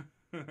 okay.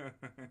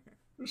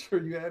 I'm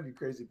sure you have, you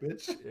crazy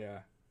bitch. Yeah.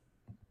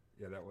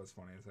 Yeah, that was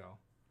funny as hell.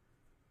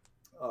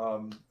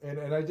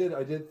 And I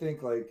did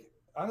think like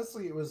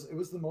honestly it was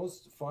the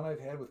most fun I've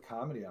had with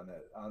comedy on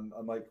that on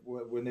like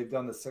when they've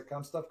done the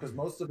sitcom stuff because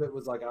most of it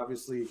was like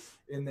obviously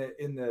in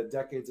the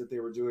decades that they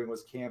were doing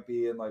was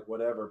campy and like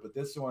whatever, but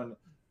this one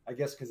I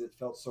guess because it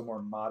felt so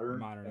more modern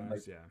and like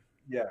Modernized, yeah.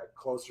 yeah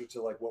closer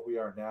to like what we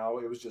are now,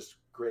 it was just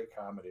great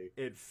comedy.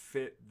 It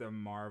fit the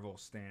Marvel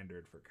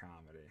standard for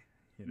comedy,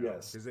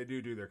 Yes. because they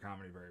do their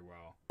comedy very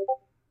well.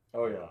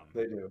 Oh yeah, Um,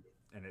 they do.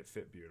 and it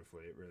fit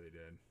beautifully. It really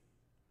did.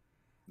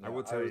 I Yeah,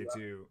 will I tell was you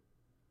too,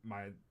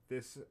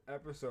 this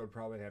episode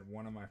probably had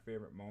one of my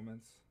favorite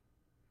moments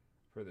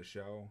for the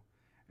show,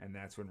 and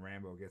that's when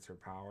Rambo gets her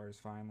powers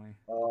finally.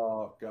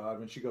 oh god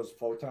when she goes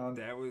photon.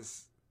 That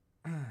was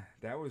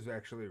that was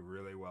actually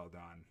really well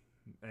done,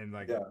 and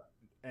like Yeah.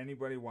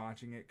 anybody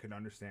watching it could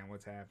understand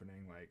what's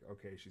happening. Like,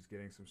 okay, she's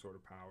getting some sort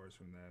of powers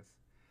from this.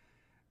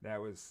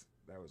 That was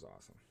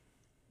awesome.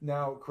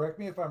 Now, correct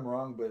me if I'm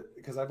wrong, but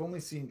because I've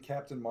only seen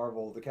Captain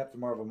Marvel, the Captain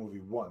Marvel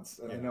movie once,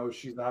 and I Yeah. know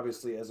she's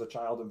obviously as a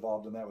child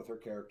involved in that with her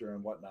character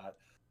and whatnot.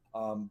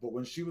 But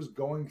when she was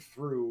going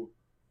through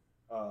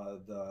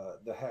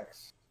the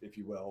hex, if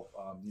you will,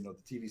 the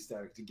TV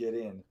static to get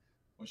in,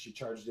 when she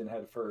charged in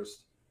head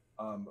first,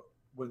 um,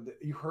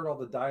 you heard all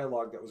the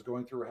dialogue that was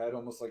going through her head,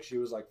 almost like she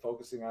was like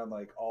focusing on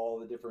like all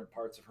the different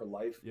parts of her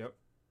life. Yep.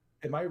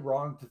 Am I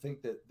wrong to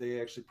think that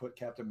they actually put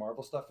Captain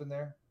Marvel stuff in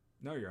there?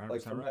 No, you're 100 Like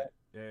percent from right.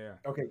 that Yeah,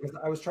 yeah. Okay, because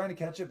I was trying to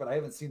catch it, but I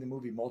haven't seen the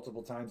movie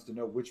multiple times to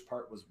know which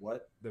part was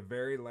what. The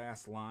very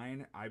last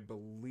line, I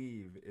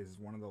believe, is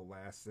one of the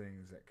last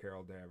things that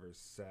Carol Danvers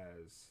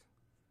says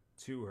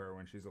to her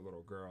when she's a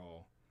little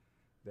girl.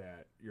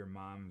 That your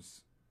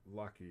mom's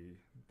lucky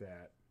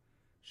that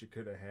she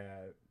could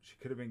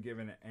have been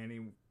given any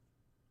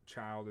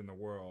child in the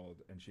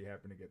world, and she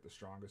happened to get the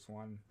strongest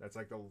one. That's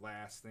like the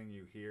last thing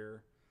you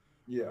hear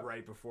Yeah.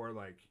 right before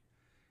like,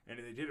 and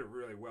they did it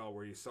really well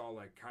where you saw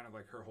like kind of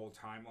like her whole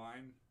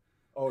timeline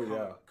Oh come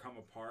yeah. come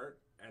apart,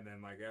 and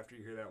then like after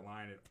you hear that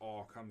line, it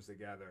all comes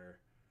together,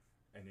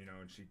 and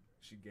and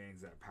she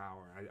gains that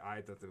power.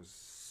 I thought that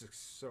was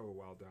so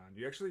well done.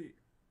 You actually,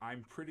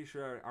 I'm pretty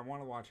sure I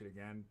want to watch it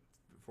again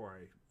before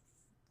I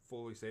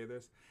fully say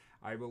this.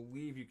 I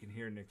believe you can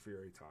hear Nick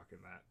Fury talking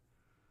that.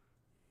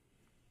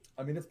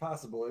 I mean, it's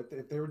possible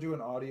if they were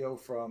doing audio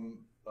from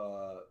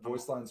I'm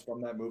voice lines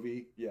from that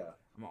movie. Yeah.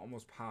 I'm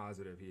almost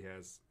positive he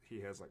has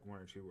like one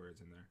or two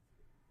words in there.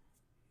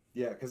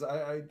 Yeah, because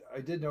I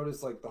did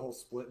notice like the whole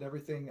split and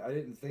everything. I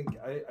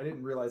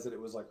didn't realize that it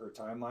was like her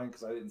timeline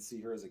because I didn't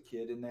see her as a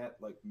kid in that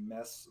like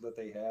mess that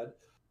they had.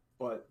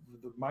 But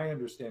my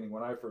understanding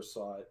when I first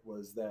saw it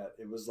was that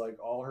it was like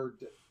all her,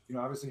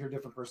 obviously her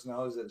different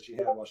personalities that she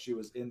had while she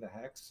was in the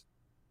hex,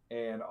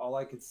 and all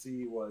I could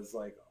see was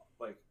like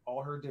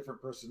all her different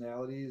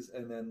personalities,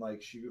 and then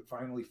like she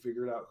finally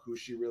figured out who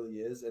she really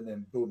is, and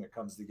then boom, it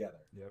comes together.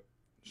 Yep.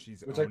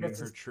 She's Which I owning guess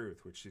her is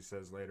truth, which she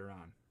says later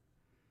on.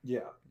 yeah,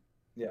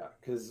 yeah,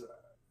 because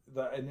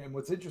and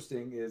what's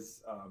interesting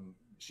is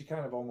she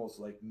kind of almost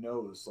like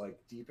knows like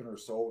deep in her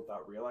soul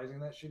without realizing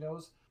that she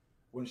knows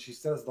when she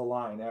says the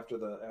line after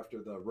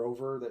the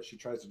rover that she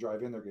tries to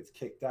drive in there gets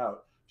kicked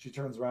out. She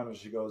turns around and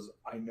she goes,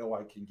 "I know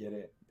I can get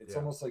in." It's Yeah.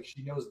 almost like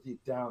she knows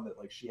deep down that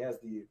like she has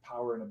the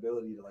power and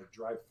ability to like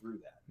drive through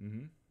that.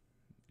 Mm-hmm.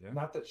 Yeah.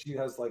 Not that she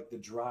has like the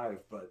drive,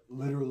 but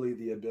literally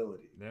the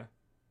ability. Yeah.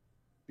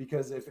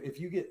 Because if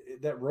you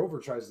get that rover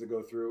tries to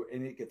go through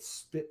and it gets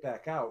spit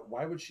back out,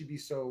 why would she be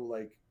so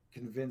like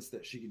convinced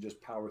that she can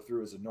just power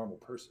through as a normal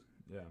person?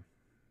 Yeah.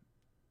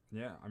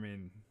 Yeah. I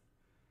mean,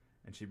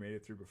 and she made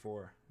it through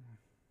before.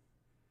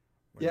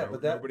 When Yeah,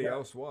 but nobody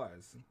else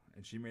was,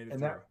 and she made it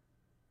and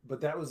through.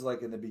 that was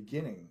like in the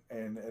beginning,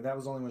 and that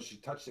was only when she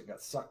touched it,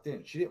 got sucked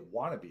in. She didn't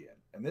want to be in,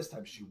 and this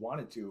time she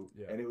wanted to,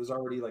 Yeah. and it was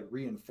already like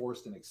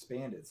reinforced and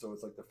expanded. So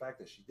it's like the fact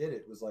that she did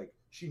it was like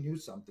she knew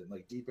something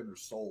like deep in her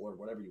soul or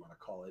whatever you want to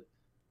call it.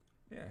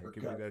 Yeah, Her it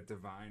could gut. be that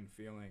divine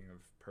feeling of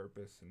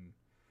purpose, and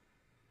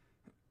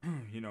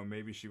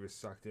maybe she was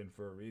sucked in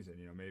for a reason.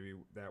 Maybe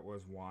that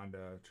was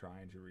Wanda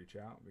trying to reach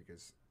out,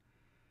 because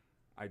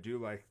I do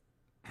like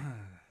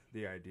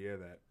the idea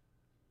that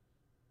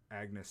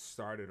Agnes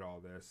started all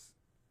this,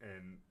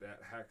 and that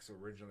hex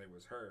originally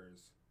was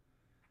hers,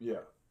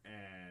 Yeah,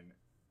 and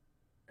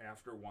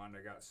after Wanda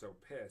got so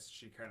pissed,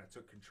 she kind of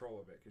took control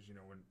of it, because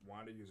when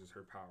Wanda uses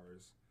her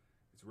powers,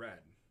 it's red,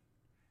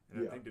 and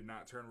that Yeah. thing did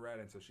not turn red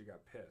until she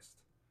got pissed.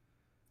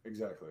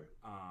 exactly.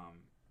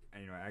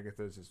 And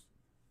Agatha's is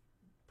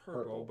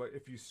purple, but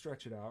if you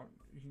stretch it out,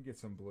 you can get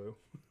some blue.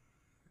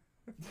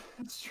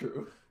 That's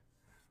true.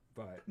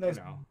 But Nice,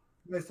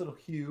 nice little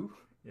hue.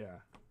 yeah.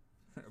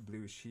 A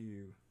blue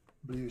shoe.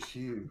 Blue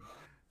shoe.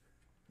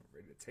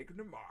 Ready to take him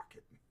to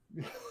market.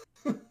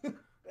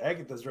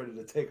 Agatha's ready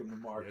to take him to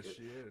market. Yes,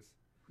 she is.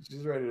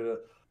 She's ready to.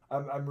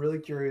 I'm really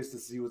curious to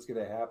see what's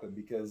going to happen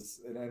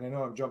because, and I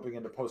know I'm jumping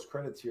into post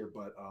credits here,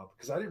 but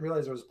because I didn't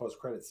realize there was a post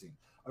credit scene.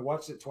 I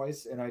watched it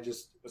twice and I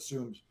just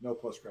assumed no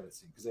post credit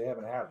scene because they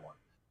haven't had one.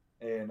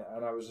 And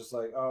I was just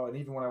like, oh, and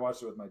even when I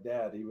watched it with my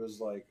dad, he was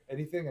like,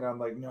 anything? And I'm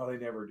like, no,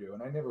 they never do.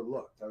 And I never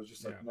looked. I was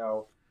just like,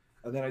 no.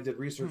 And then I did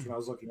research when I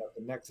was looking at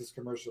the Nexus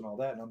commercial and all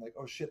that. And I'm like,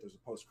 oh shit, there's a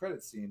post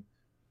credit scene.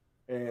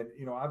 And,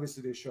 you know,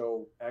 obviously they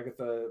show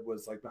Agatha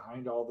was like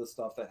behind all the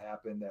stuff that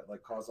happened that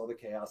like caused all the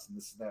chaos and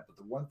this and that. But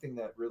the one thing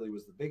that really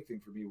was the big thing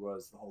for me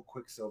was the whole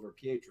Quicksilver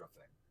Pietro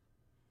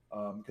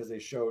thing. Because they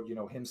showed, you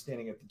know, him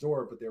standing at the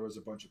door, but there was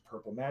a bunch of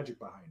purple magic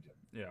behind him.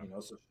 Yeah. You know,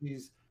 so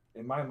she's,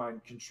 in my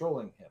mind,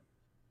 controlling him.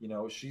 You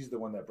know, she's the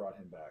one that brought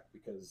him back.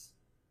 Because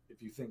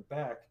if you think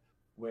back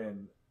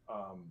when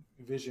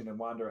Vision and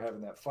Wanda are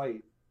having that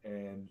fight,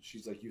 and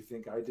she's like, you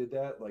think I did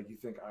that? Like, you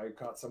think I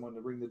caught someone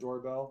to ring the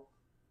doorbell?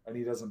 And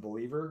he doesn't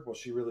believe her. Well,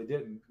 she really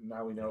didn't.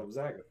 Now we know it was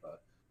Agatha.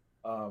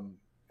 And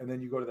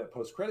then you go to that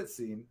post-credit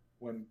scene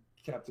when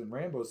Captain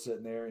Rambo's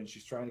sitting there and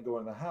she's trying to go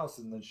in the house,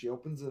 and then she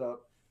opens it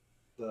up,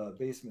 the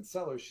basement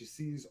cellar. She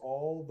sees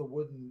all the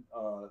wooden,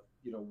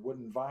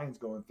 wooden vines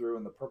going through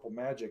and the purple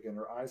magic, and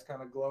her eyes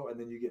kind of glow. And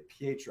then you get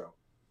Pietro,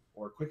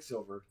 or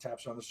Quicksilver,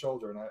 taps her on the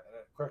shoulder, and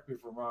correct me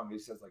if I'm wrong. He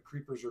says like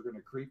creepers are going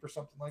to creep or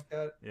something like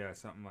that. Yeah,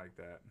 something like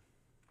that.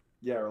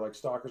 Yeah, or like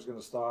stalker's going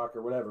to stalk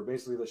or whatever.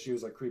 Basically, that she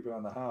was like creeping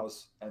on the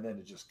house, and then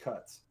it just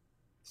cuts.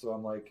 So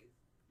I'm like,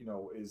 you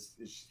know, is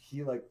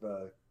he like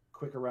the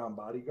quick around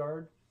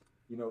bodyguard?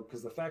 You know,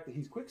 because the fact that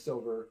he's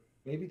Quicksilver,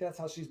 maybe that's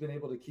how she's been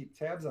able to keep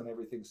tabs on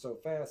everything so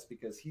fast,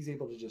 because he's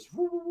able to just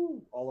woo, woo,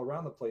 woo, all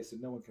around the place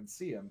and no one can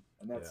see him,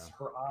 and that's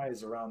her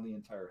eyes around the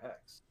entire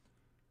hex.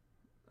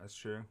 That's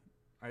true.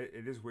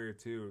 It is weird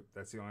too.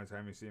 That's the only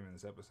time you see him in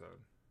this episode.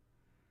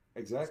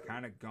 Exactly. He's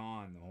kind of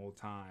gone the whole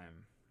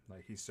time.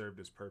 Like, he served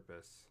his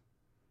purpose.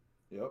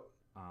 Yep.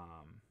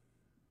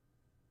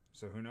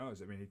 So who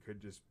knows? I mean, he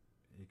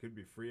could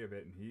be free of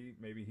it, and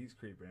maybe he's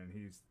creeping, and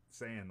he's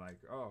saying like,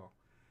 "Oh,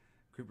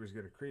 creeper's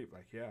gonna creep."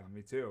 Like, yeah,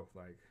 me too.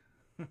 Like,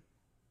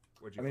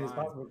 what'd you find? It's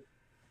possible.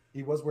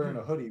 He was wearing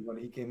a hoodie when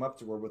he came up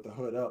to her with the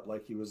hood up,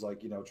 like he was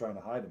like, you know, trying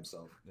to hide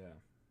himself. Yeah.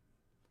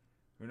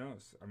 Who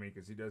knows? I mean,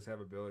 because he does have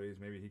abilities.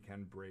 Maybe he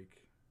can break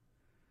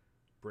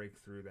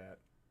through that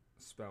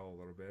spell a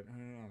little bit.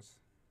 Who knows?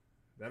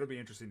 That'll be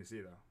interesting to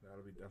see, though.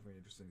 That'll be definitely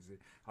interesting to see.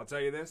 I'll tell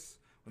you this: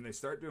 when they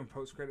start doing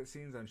post-credit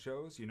scenes on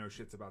shows, you know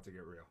shit's about to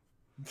get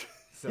real.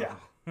 So. Yeah.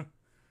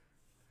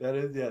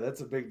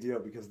 That's a big deal,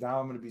 because now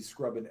I'm going to be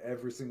scrubbing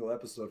every single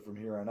episode from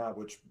here on out,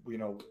 which, you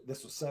know,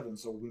 this was 7,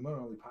 so we might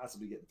only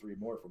possibly get 3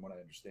 more from what I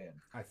understand.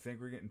 I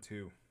think we're getting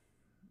 2.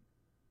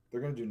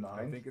 They're going to do 9?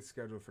 I think it's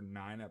scheduled for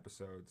 9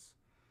 episodes.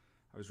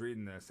 I was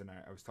reading this, and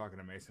I was talking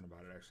to Mason about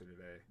it actually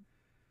today.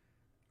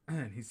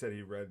 And he said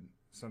he read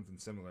something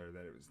similar,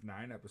 that it was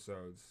 9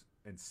 episodes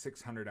and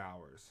 600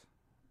 hours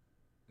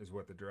is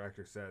what the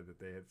director said that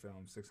they had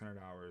filmed. 600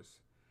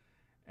 hours.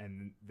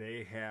 And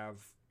they have,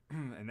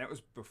 and that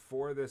was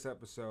before this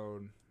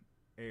episode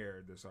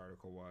aired, this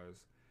article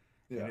was.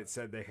 Yeah. And it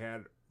said they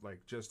had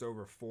like just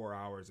over 4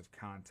 hours of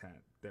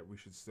content that we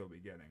should still be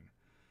getting.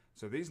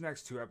 So these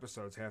next 2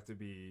 episodes have to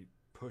be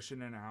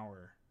pushing an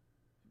hour,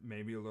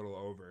 maybe a little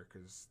over,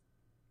 because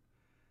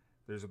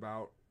there's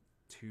about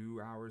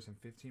 2 hours and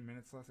 15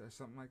 minutes left, or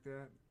something like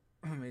that.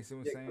 Mason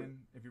was saying,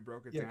 if you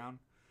broke it down.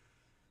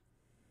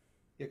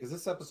 Yeah, because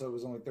this episode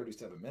was only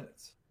 37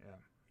 minutes. Yeah.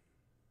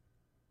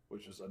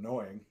 Which is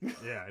annoying.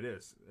 Yeah, it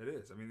is. It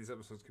is. I mean, these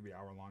episodes could be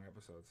hour-long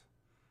episodes.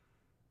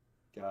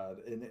 God,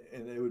 and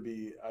it would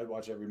be, I'd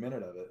watch every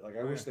minute of it. Like,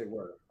 I wish they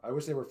were. I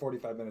wish they were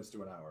 45 minutes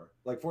to an hour.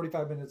 Like,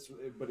 45 minutes,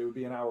 but it would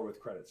be an hour with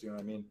credits. You know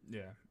what I mean?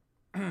 Yeah.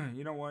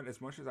 You know what? As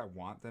much as I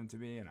want them to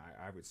be, and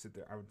I would sit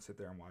there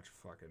and watch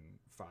a fucking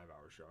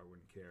 5-hour show. I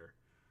wouldn't care.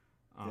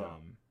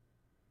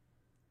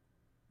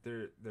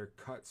 They're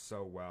cut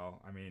so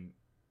well. I mean,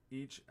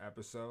 each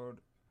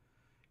episode,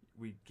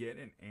 we get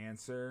an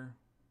answer,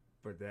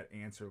 but that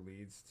answer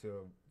leads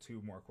to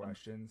 2 more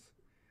questions.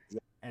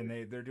 And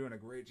they're doing a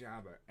great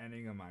job of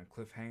ending them on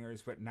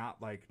cliffhangers, but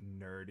not like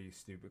nerdy,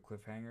 stupid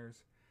cliffhangers.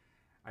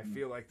 I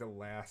feel like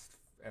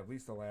at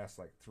least the last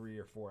like 3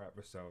 or 4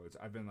 episodes,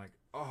 I've been like,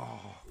 oh,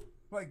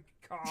 like,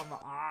 come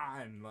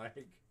on.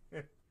 Like,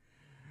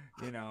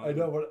 you know. I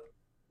know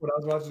when I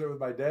was watching it with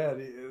my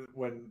dad,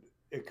 when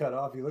it cut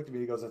off, he looked at me,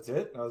 he goes, "That's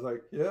it?" And I was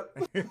like,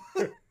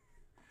 "Yep."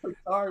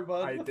 Sorry,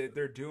 bud.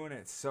 They're doing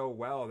it so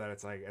well that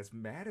it's like, as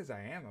mad as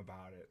I am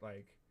about it,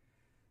 like,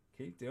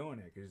 keep doing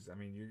it, because I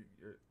mean,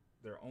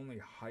 they're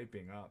only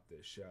hyping up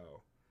this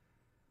show.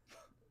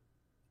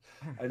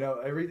 I know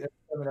every time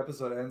an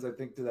episode ends, I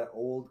think to that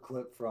old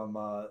clip from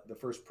the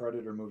first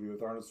Predator movie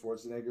with Arnold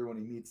Schwarzenegger when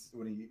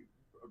he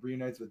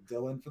reunites with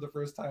Dylan for the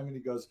first time, and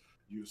he goes,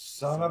 "You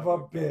son of a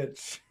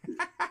bitch."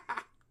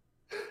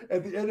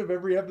 At the end of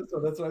every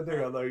episode, that's what I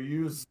think. I'm like,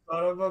 "You son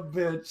of a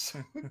bitch."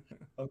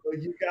 I'm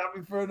like, "You got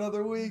me for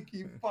another week,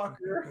 you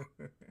fucker."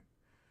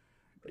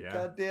 Yeah.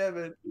 God damn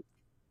it.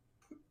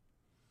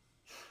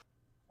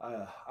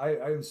 I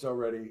am so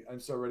ready. I'm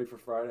so ready for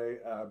Friday.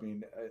 I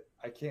mean,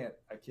 I can't.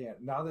 I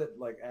can't. Now that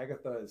like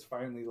Agatha is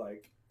finally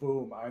like,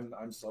 boom,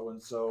 I'm so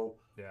and so.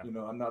 Yeah. You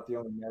know, I'm not the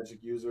only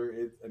magic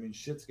user. I mean,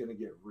 shit's gonna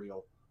get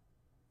real.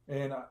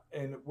 And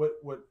what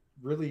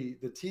really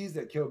the tease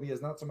that killed me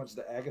is not so much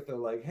the Agatha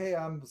like, hey,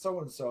 I'm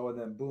so and so, and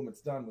then boom,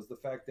 it's done. Was the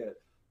fact that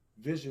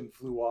Vision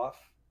flew off,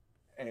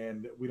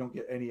 and we don't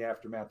get any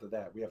aftermath of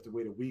that. We have to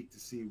wait a week to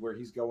see where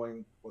he's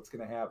going, what's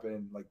going to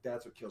happen. Like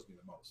that's what kills me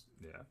the most.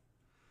 Yeah.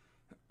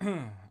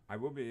 I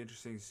will be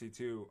interesting to see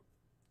too.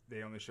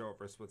 They only show it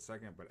for a split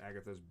second, but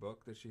Agatha's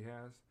book that she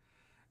has,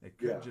 it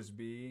could Yeah. just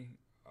be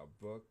a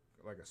book,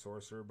 like a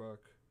sorcerer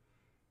book.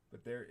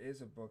 But there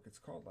is a book. It's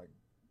called like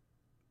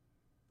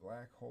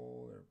Black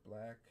Hole or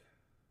Black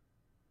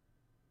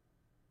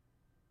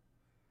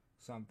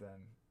something.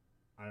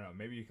 I don't know.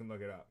 Maybe you can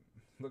look it up.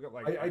 Look at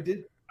like I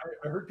did.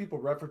 I heard people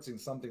referencing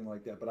something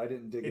like that, but I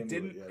didn't dig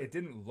into it yet. it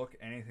didn't look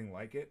anything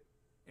like it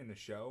in the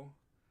show.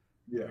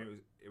 Yeah. I mean,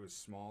 it was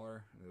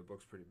smaller. The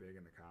book's pretty big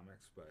in the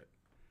comics, but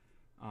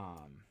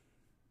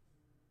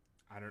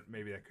I don't.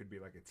 Maybe that could be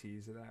like a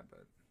tease of that,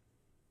 but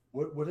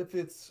What if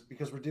it's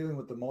because we're dealing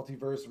with the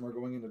multiverse and we're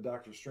going into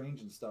Doctor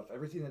Strange and stuff?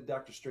 Everything that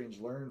Doctor Strange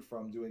learned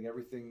from doing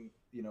everything,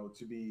 you know,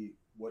 to be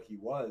what he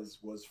was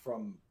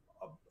from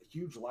a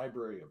huge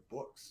library of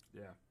books.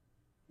 yeah,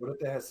 What if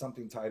that has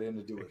something tied in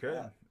to do it with could.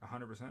 that?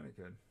 100%, it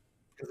could.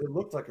 Because it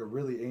looked like a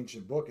really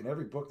ancient book, and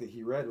every book that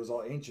he read was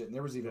all ancient, and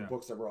there was even Yeah.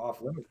 books that were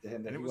off limits to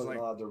him that And he it was wasn't like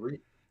allowed to read.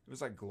 it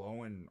was like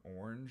glowing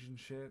orange and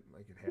shit.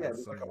 Like it Yeah, had it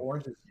was some. like an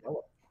orange and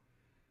yellow.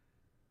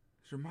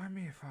 Just remind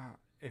me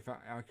if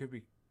I could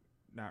be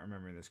not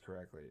remembering this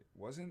correctly.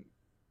 Wasn't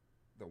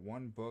the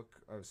one book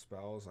of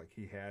spells like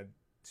he had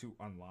to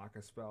unlock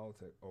a spell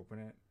to open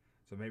it?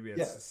 So maybe it's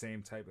Yeah. the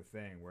same type of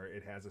thing where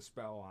it has a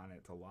spell on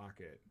it to lock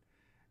it,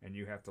 and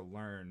you have to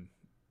learn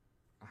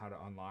how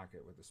to unlock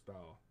it with a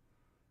spell.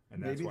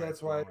 And Maybe it's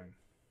that's why. glowing.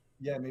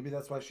 Yeah, maybe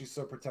that's why she's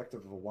so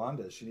protective of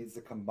Wanda. She needs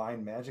to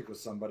combine magic with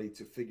somebody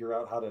to figure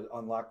out how to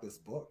unlock this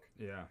book.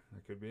 Yeah,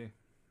 it could be.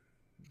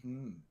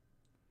 Hmm.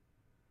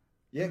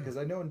 Yeah, because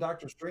I know in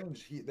Doctor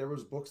Strange, there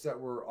was books that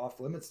were off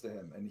limits to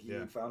him, and he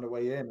Yeah. found a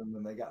way in, and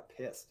then they got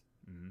pissed.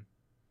 Mm-hmm.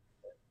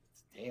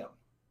 Damn.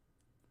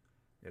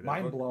 Yeah,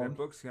 Mind blown. That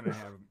book's gonna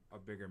have a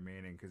bigger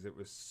meaning because it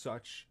was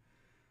such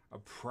a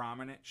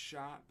prominent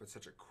shot, but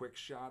such a quick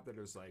shot that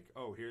it was like,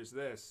 oh, here's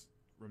this.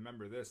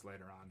 Remember this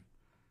later on.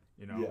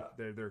 You know,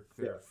 Yeah. they're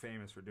Yeah.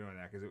 famous for doing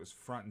that because it was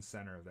front and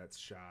center of that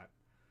shot,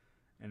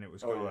 and it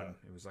was Oh, gone.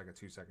 yeah. It was like a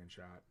 2-second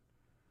shot.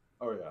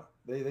 Oh yeah,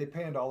 they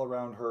panned all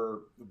around her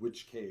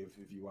witch cave,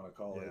 if you want to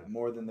call Yeah. it,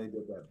 more than they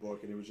did that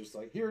book, and it was just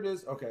like, here it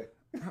is. Okay.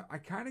 I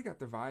kind of got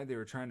the vibe they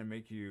were trying to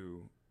make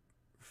you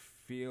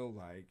feel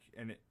like,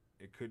 and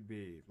it could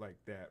be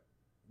like that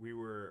we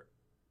were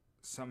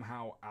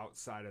somehow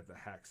outside of the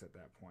hex at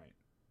that point.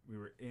 We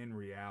were in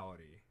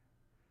reality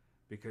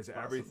because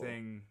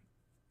Possible.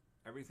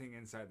 everything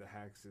inside the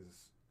hex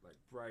is like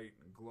bright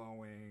and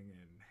glowing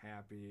and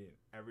happy, and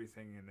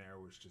everything in there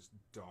was just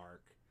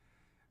dark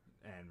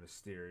and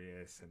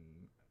mysterious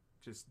and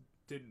just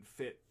didn't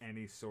fit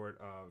any sort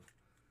of.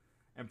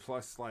 And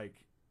plus, like,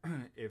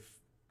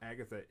 if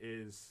Agatha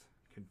is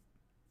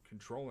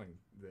controlling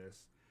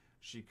this,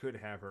 she could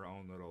have her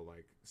own little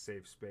like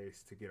safe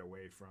space to get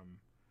away from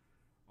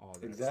all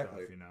that Exactly.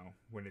 stuff, you know,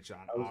 when it's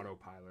on I was-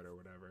 autopilot or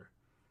whatever.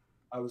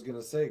 I was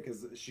gonna say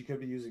because she could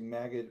be using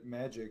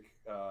magic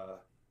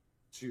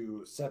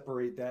to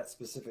separate that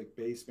specific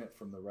basement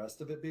from the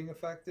rest of it being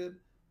affected.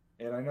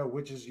 And I know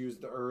witches use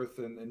the earth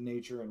and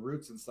nature and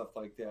roots and stuff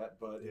like that,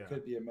 but Yeah. it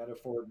could be a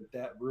metaphor that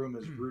that room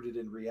is rooted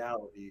in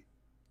reality,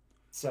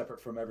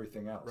 separate from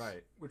everything else.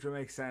 Right, which would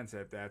make sense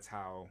that that's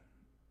how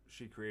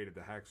she created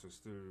the hex, was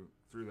through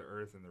the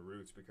earth and the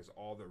roots, because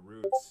all the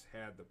roots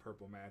had the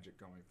purple magic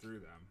going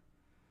through them.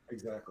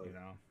 Exactly. You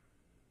know.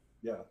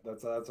 Yeah,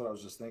 that's what I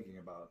was just thinking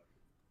about.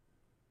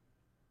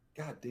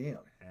 God damn.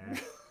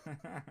 And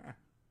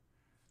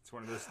it's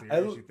one of those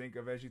theories you think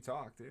of as you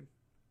talk, dude.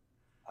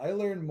 I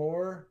learned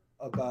more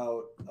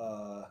about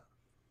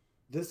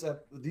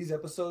these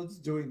episodes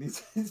doing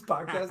these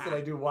podcasts than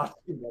I do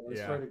watching them. I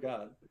swear to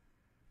God.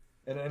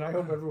 And I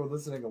hope everyone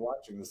listening and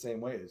watching the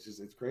same way.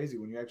 It's crazy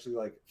when you actually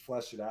like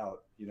flesh it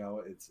out. You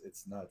know, it's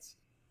nuts.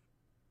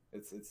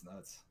 It's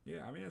nuts.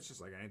 Yeah, I mean, it's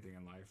just like anything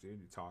in life, dude.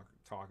 You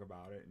talk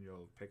about it, and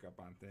you'll pick up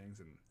on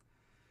things, and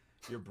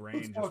your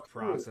brain just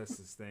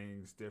processes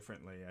things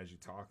differently as you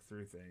talk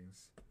through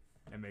things,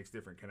 and makes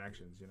different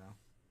connections. You know.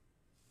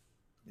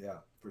 Yeah,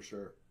 for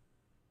sure.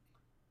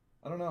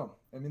 I don't know.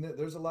 I mean,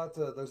 there's a lot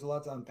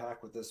to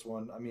unpack with this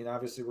one. I mean,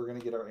 obviously, we're going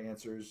to get our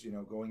answers, you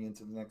know, going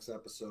into the next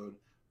episode.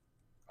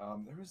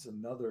 There was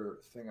another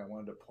thing I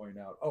wanted to point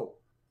out. Oh,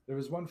 there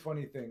was one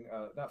funny thing,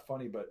 not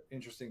funny, but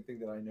interesting thing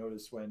that I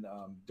noticed when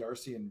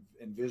Darcy and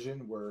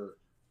Vision were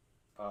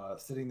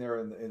sitting there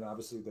in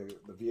obviously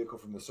the vehicle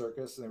from the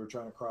circus, and they were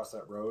trying to cross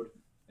that road.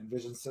 And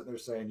Vision's sitting there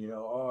saying, you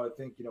know, oh, I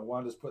think, you know,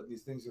 Wanda's putting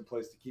these things in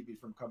place to keep me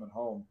from coming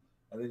home.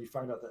 and then you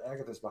find out that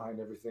Agatha's behind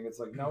everything. It's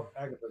like, nope,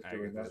 Agatha's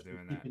doing that. Agatha's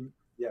doing that.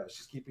 Yeah,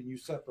 she's keeping you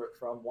separate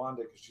from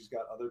Wanda because she's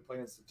got other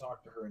plans to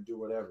talk to her and do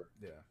whatever.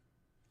 Yeah.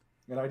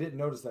 And I didn't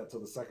notice that till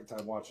the second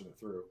time watching it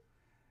through.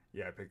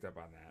 Yeah, I picked up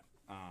on that.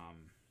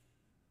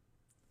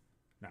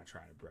 Not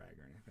trying to brag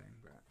or anything,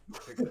 but I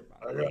picked up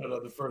on I got it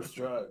on the first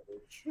try,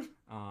 bitch.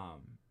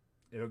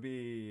 It'll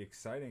be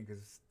exciting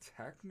because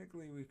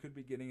technically we could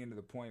be getting into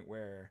the point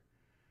where,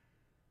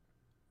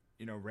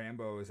 you know,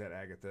 Rambo is at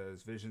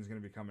Agatha's, Vision's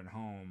going to be coming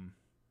home,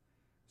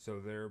 so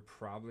they're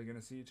probably going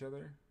to see each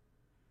other.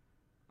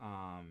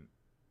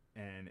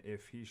 And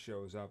if he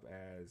shows up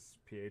as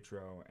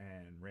Pietro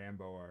and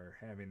Rambo are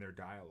having their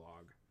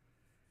dialogue,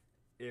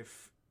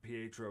 if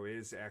Pietro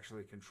is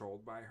actually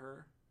controlled by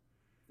her,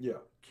 yeah,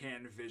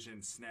 can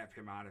Vision snap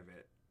him out of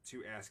it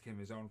to ask him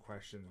his own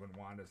questions when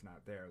Wanda's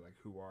not there? Like,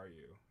 who are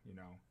you? You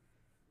know,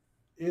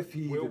 if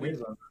he will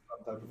is under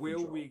some type of will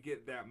control. we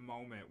get that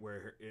moment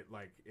where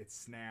it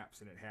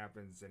snaps and it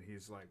happens and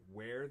he's like,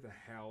 where the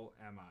hell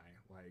am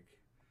I? Like,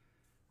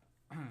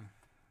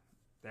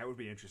 that would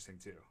be interesting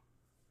too.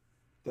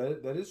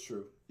 That is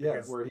true. Yeah,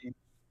 Because where he,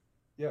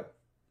 yeah,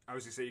 I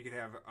was gonna say you could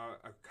have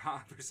a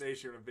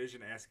conversation with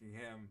Vision asking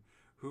him,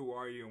 who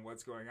are you and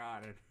what's going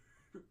on, and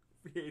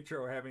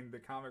Pietro having the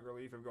comic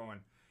relief of going,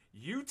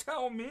 you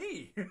tell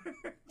me.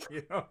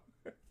 You know,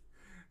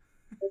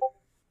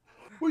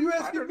 well, you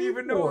asking I don't me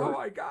even for? know how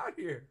I got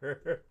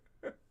here.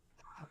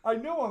 I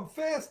know I'm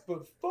fast,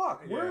 but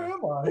fuck, where Yeah.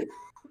 am I?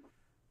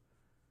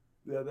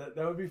 Yeah, that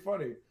would be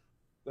funny.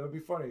 That would be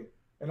funny.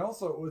 And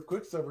also with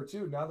Quicksilver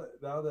too. Now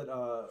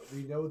that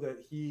we know that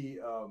he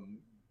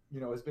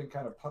has been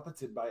kind of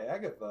puppeted by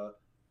Agatha,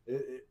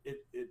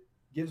 it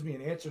gives me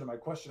an answer to my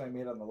question I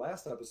made on the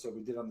last episode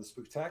we did on the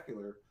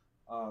Spooktacular.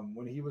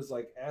 When he was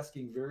like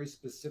asking very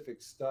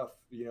specific stuff,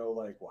 you know,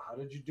 like, well, how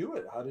did you do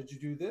it? How did you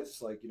do this?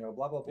 Like, you know,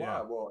 blah, blah, blah.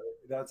 Yeah. Well,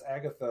 that's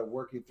Agatha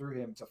working through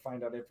him to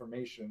find out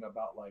information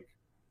about like,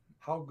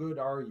 how good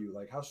are you?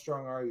 Like, how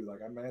strong are you? Like,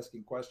 I'm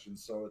asking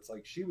questions. So it's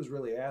like, she was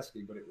really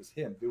asking, but it was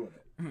him doing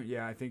it.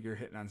 Yeah, I think you're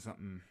hitting on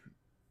something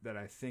that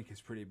I think is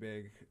pretty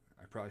big.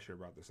 I probably should have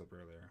brought this up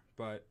earlier,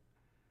 but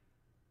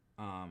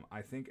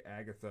I think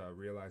Agatha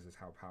realizes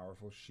how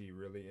powerful she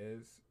really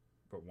is,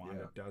 but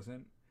Wanda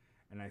doesn't.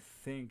 And I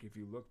think if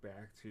you look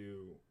back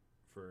to,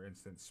 for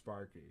instance,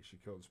 Sparky, she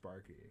killed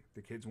Sparky.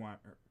 The kids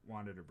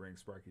wanted to bring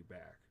Sparky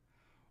back.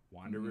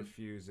 Wanda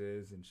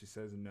refuses, and she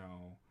says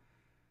no.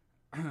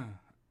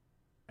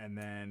 And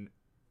then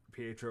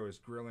Pietro is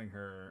grilling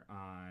her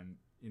on,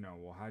 you know,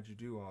 well, how'd you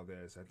do all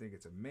this? I think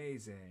it's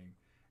amazing.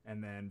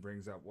 And then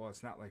brings up, well,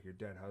 it's not like your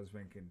dead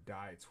husband can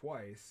die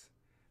twice,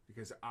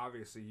 because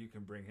obviously you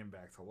can bring him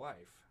back to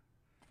life.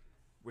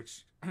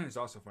 Which is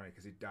also funny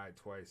because he died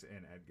twice in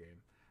Endgame.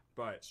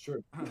 But It's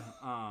true.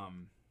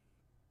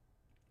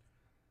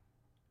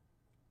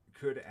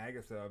 Could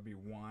Agatha be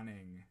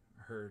wanting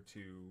her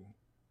to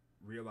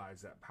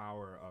realize that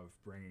power of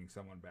bringing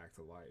someone back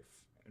to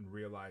life and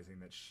realizing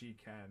that she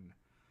can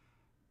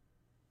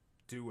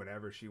do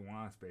whatever she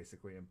wants,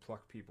 basically, and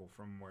pluck people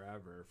from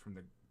wherever, from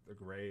the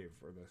grave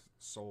or the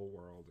soul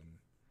world, and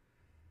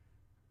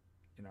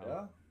you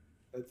know?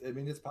 Yeah, I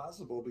mean, it's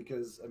possible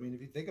because, I mean,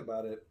 if you think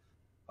about it,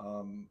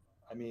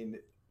 I mean,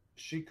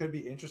 she could be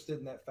interested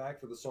in that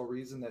fact for the sole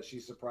reason that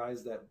she's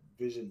surprised that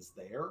Vision's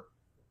there.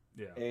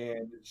 Yeah.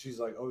 And she's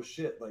like, oh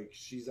shit, like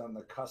she's on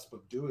the cusp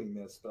of doing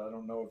this, but I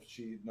don't know if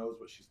she knows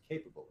what she's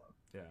capable of.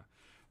 Yeah.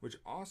 Which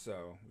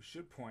also, we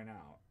should point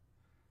out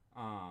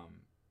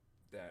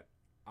that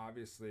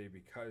obviously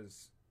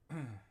because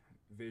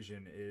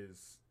Vision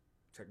is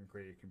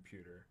technically a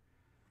computer,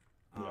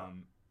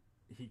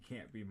 he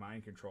can't be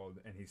mind controlled,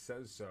 and he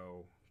says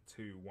so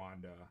to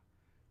Wanda.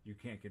 You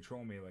can't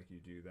control me like you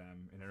do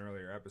them in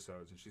earlier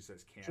episodes, and she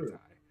says, can't True.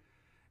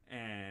 I?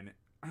 And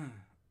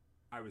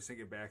I was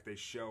thinking back, they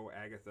show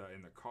Agatha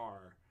in the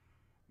car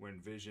when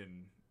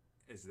Vision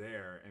is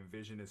there, and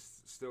Vision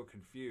is still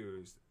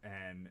confused,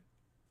 and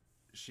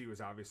she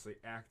was obviously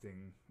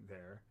acting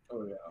there.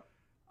 Oh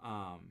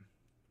yeah.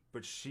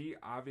 But she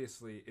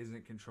obviously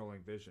isn't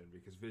controlling Vision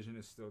because Vision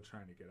is still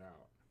trying to get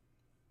out.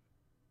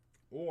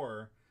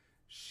 Or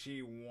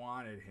she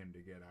wanted him to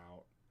get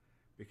out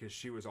because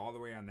she was all the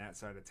way on that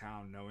side of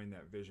town knowing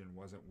that Vision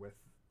wasn't with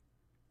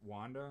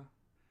Wanda.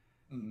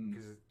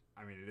 Because,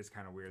 I mean, it is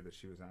kind of weird that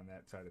she was on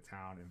that side of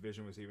town. And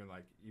Vision was even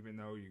like, even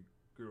though you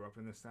grew up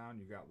in this town,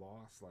 you got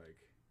lost. Like,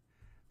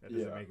 that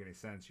doesn't make any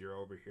sense. You're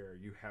over here.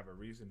 You have a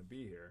reason to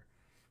be here.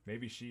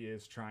 Maybe she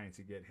is trying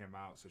to get him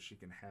out so she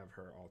can have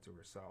her all to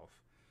herself.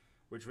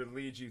 Which would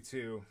lead you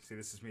to, see,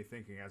 this is me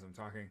thinking as I'm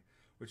talking,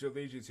 which would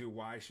lead you to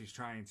why she's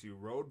trying to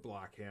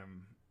roadblock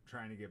him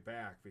trying to get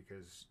back,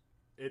 because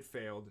it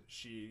failed.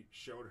 She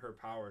showed her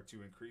power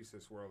to increase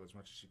this world as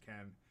much as she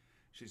can.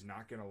 She's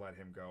not going to let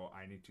him go.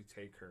 I need to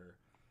take her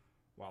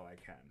while I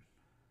can.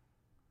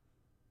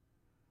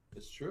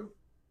 It's true.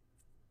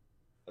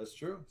 That's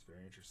true. It's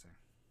very interesting.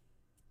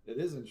 It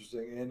is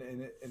interesting,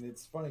 and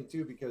it's funny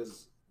too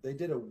because they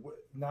did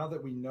now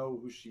that we know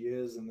who she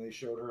is, and they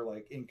showed her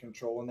like in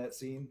control in that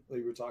scene that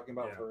you were talking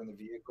about her in the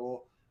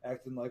vehicle.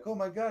 acting like, "Oh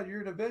my God,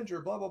 you're an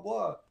Avenger," blah blah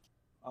blah.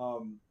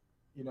 Um,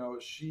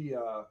 she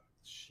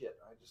shit.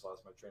 I just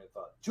lost my train of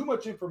thought. Too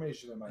much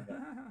information in my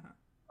head.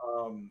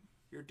 Um,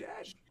 You're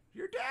dead.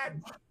 You're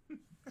dead.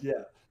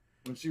 yeah,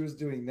 when she was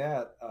doing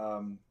that,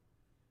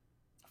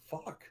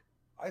 fuck,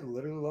 I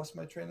literally lost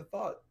my train of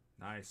thought.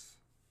 Nice.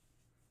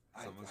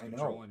 Someone's I know.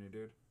 controlling you,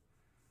 dude.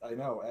 I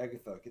know,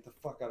 Agatha, get the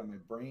fuck out of my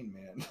brain,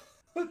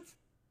 man.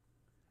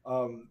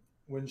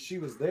 When she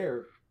was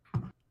there,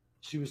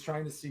 she was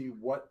trying to see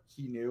what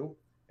he knew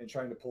and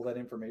trying to pull that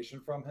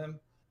information from him.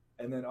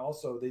 And then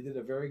also, they did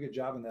a very good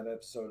job in that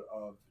episode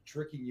of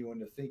tricking you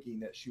into thinking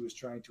that she was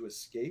trying to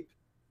escape,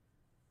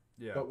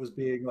 Yeah. but was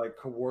being like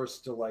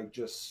coerced to like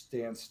just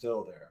stand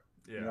still there.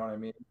 Yeah. You know what I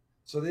mean?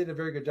 So they did a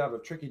very good job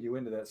of tricking you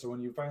into that. So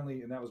when you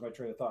finally, and that was my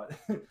train of thought,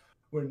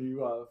 when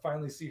you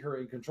finally see her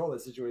in control of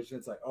that situation,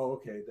 it's like, oh,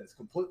 okay, that's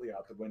completely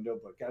out the window.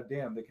 But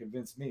goddamn, they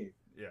convinced me.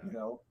 Yeah.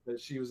 That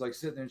she was like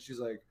sitting there and she's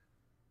like,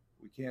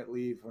 we can't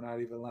leave. We're not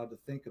even allowed to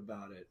think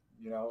about it.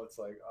 It's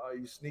like, oh,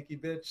 you sneaky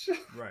bitch.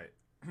 Right.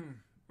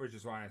 Which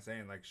is why I'm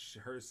saying, like,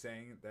 her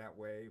saying it that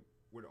way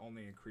would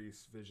only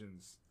increase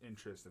Vision's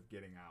interest of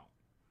getting out.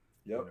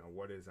 Yep.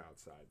 What is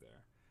outside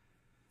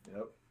there.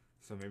 Yep.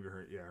 So maybe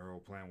her whole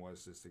plan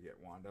was just to get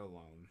Wanda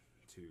alone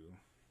to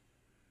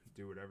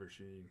do whatever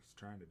she's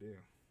trying to do.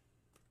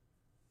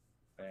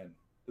 And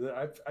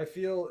I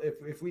feel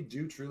if we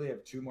do truly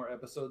have 2 more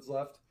episodes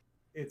left,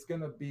 it's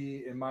going to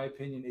be, in my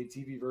opinion, a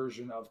TV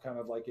version of kind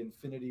of like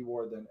Infinity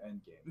War than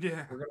Endgame.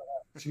 Yeah. We're going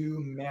to have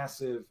 2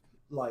 massive,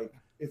 like,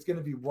 it's going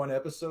to be 1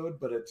 episode,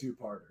 but a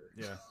 2-parter.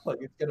 Yeah. Like,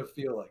 it's going to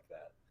feel like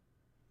that.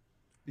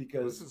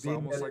 Because this is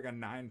almost like a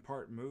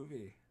 9-part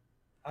movie.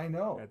 I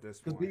know. At this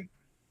point.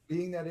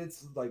 Being that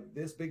it's like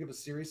this big of a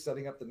series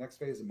setting up the next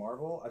phase of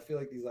Marvel, I feel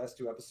like these last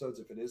 2 episodes,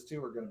 if it is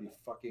 2, are going to be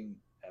fucking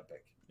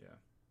epic. Yeah.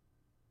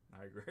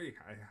 I agree.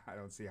 I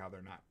don't see how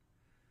they're not.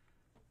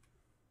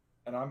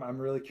 And I'm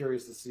really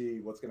curious to see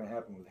what's going to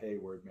happen with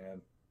Hayward,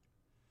 man.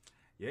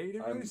 Yeah, you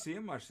didn't really see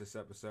him much this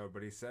episode,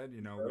 but he said,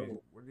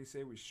 what did he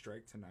say? We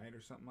strike tonight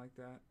or something like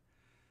that?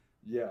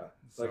 Yeah.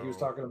 Like he was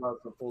talking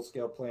about the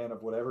full-scale plan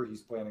of whatever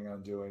he's planning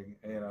on doing,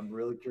 and I'm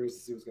really curious to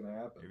see what's going to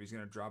happen. Maybe he's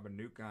going to drop a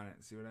nuke on it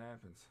and see what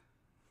happens.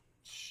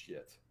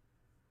 Shit.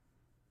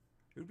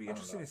 It would be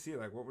interesting to see,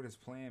 like, what would his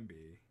plan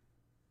be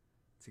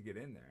to get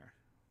in there?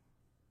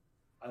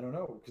 I don't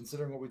know,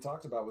 considering what we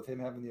talked about with him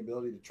having the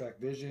ability to track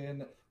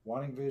Vision,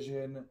 wanting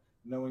Vision,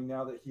 knowing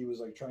now that he was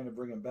like trying to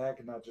bring him back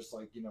and not just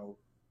like,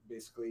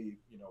 basically,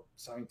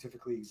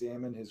 scientifically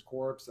examine his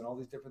corpse and all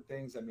these different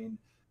things. I mean,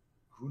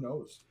 who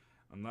knows?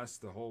 Unless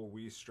the whole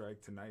we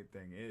strike tonight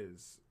thing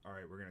is, all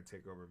right, we're going to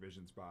take over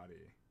Vision's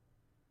body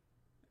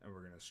and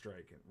we're going to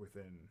strike it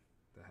within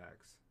the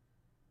Hex.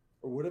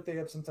 Or what if they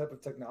have some type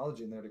of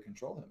technology in there to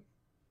control him?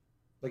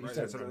 Like you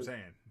said, that's what I'm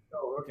saying.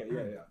 Oh, okay,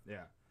 yeah.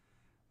 Yeah.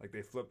 Like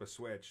they flip a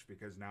switch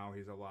because now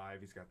he's alive,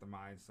 he's got the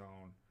Mind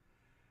Stone.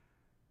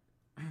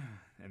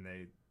 And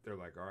they're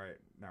like, all right,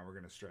 now we're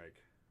going to strike.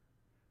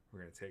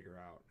 We're going to take her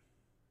out.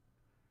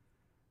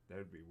 That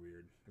would be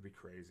weird. That'd be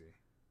crazy.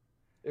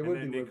 It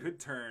would be weird. They could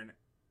turn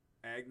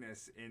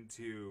Agnes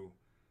into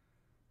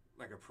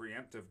like a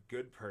preemptive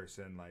good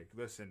person. Like,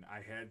 listen, I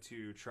had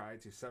to try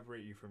to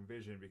separate you from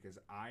Vision because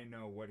I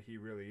know what he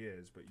really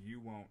is, but you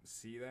won't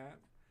see that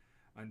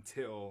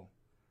until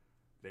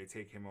they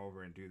take him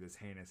over and do this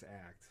heinous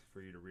act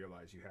for you to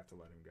realize you have to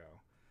let him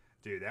go.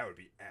 Dude, that would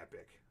be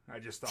epic. I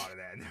just thought of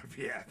that, and that would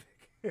be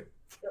epic.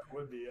 That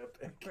would be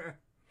epic.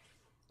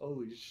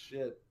 Holy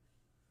shit.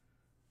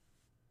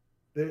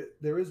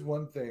 There is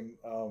one thing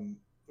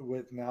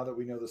with now that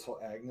we know this whole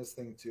Agnes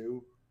thing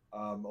too,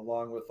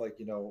 along with like,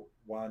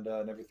 Wanda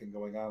and everything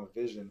going on with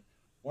Vision.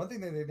 One thing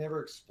that they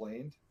never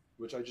explained,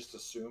 which I just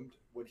assumed,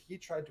 when he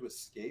tried to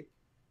escape,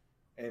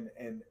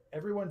 and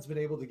everyone's been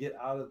able to get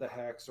out of the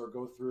Hex or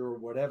go through or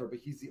whatever, but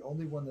he's the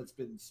only one that's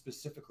been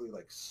specifically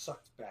like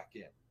sucked back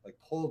in, like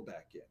pulled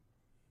back in.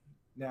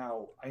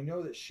 Now, I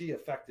know that she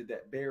affected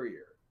that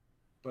barrier,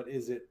 but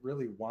is it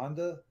really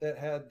Wanda that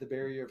had the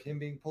barrier of him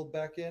being pulled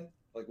back in?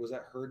 Like, was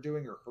that her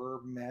doing or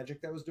her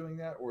magic that was doing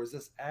that? Or is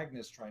this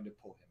Agnes trying to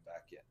pull him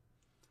back in?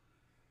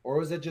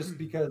 Or is it just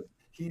because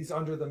he's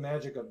under the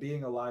magic of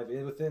being alive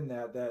within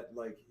that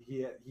like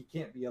he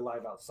can't be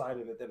alive outside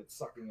of it, that it's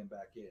sucking him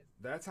back in?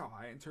 That's how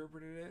I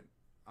interpreted it.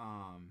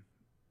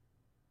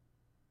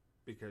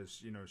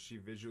 Because,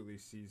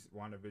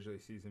 Wanda visually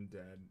sees him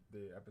dead.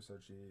 The episode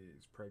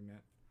she's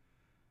pregnant.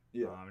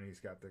 Yeah. And he's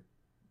got the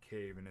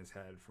cave in his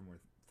head from where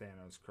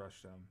Thanos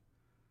crushed him.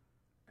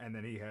 And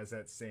then he has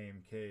that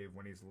same cave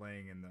when he's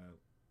laying in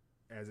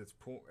as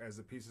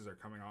the pieces are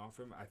coming off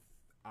him.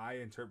 I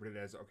interpret it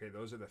as, okay,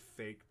 those are the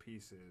fake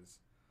pieces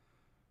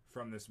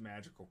from this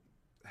magical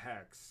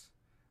Hex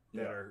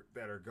that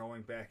are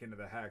going back into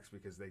the Hex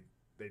because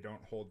they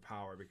don't hold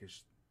power,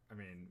 because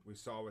we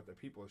saw with the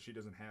people, she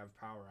doesn't have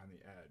power on the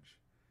edge.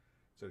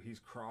 So he's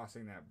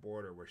crossing that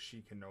border where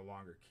she can no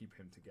longer keep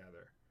him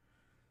together.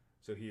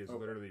 So he is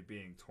literally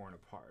being torn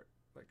apart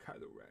like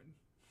Kylo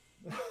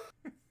Ren.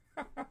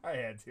 I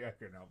had to. I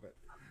couldn't help it.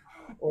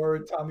 Or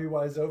Tommy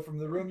Wiseau from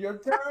The Room, you're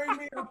tearing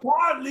me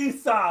apart,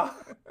 Lisa.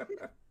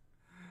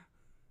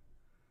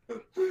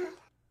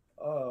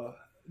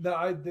 No,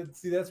 I did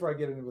see. That's where I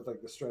get into with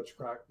like the stretch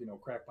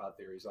crackpot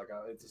theories. Like,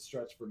 it's a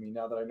stretch for me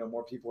now that I know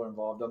more people are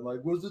involved. I'm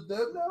like, was it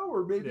them now,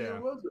 or maybe Yeah.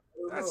 it wasn't?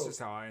 I don't That's know. just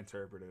how I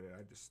interpreted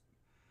it.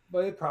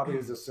 But it probably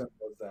is as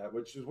simple as that,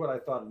 which is what I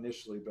thought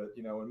initially. But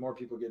when more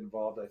people get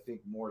involved, I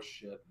think more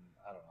shit.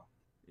 I don't know.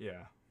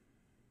 Yeah.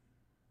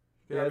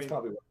 Yeah, it's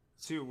probably what.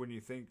 Too,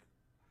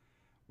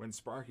 when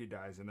Sparky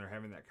dies and they're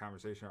having that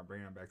conversation about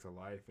bringing him back to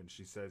life, and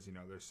she says,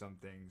 there's some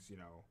things,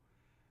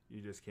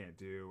 you just can't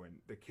do, and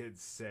the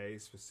kids say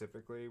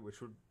specifically,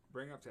 which would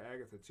bring up to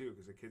Agatha too,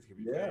 because the kids can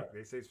be fake.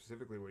 They say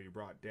specifically, well, you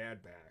brought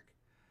Dad back.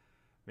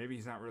 Maybe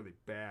he's not really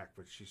back,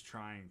 but she's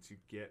trying to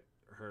get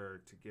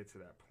her to get to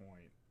that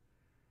point.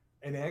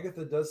 And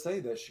Agatha does say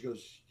that. She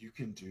goes, "You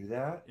can do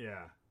that?"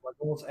 Yeah. Like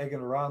almost egging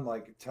her on,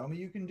 like, "Tell me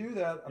you can do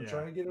that. I'm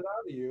trying to get it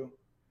out of you."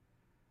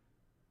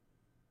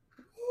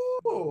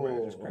 We might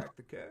have just cracked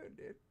the code,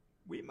 dude.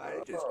 We might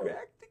have just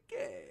cracked the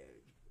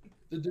code.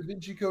 The Da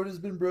Vinci Code has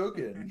been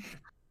broken.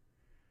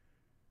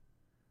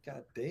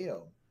 God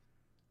damn.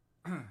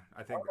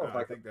 I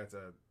think that's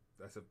a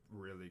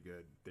really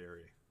good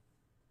theory.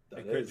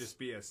 It could just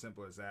be as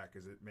simple as that,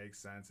 because it makes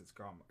sense. It's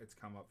come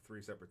up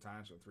 3 separate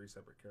times with 3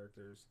 separate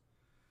characters.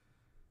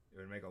 It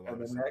would make a lot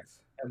of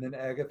sense. And then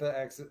Agatha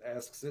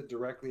asks it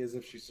directly as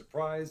if she's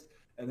surprised.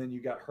 And then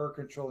you got her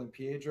controlling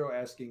Pietro,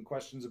 asking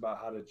questions about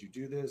how did you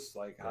do this?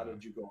 Like, how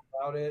did you go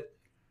about it?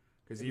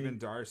 Because even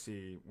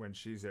Darcy, when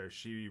she's there,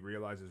 she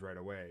realizes right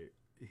away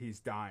he's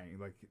dying.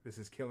 Like, this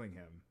is killing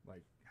him.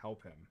 Like,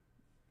 help him.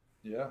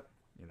 Yeah.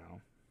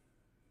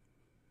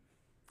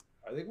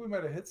 I think we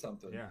might have hit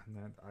something. Yeah,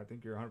 I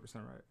think you're 100%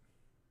 right.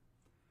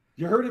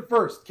 You heard it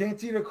first.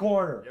 Cantina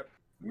Corner. Yep.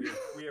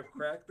 We have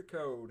cracked the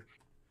code.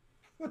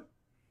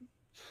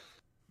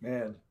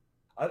 Man,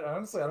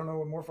 honestly, I don't know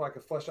what more I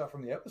could flesh out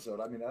from the episode.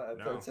 I mean,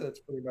 I'd say that's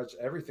pretty much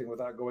everything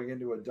without going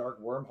into a dark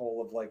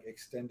wormhole of like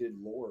extended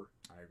lore.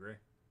 I agree.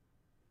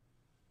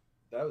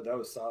 That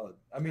was solid.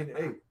 I mean,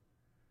 hey,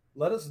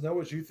 let us know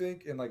what you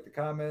think in like the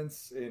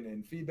comments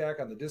and feedback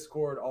on the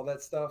Discord, all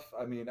that stuff.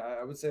 I mean,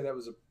 I would say that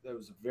was a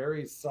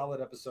very solid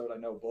episode. I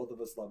know both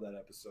of us love that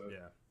episode.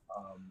 Yeah.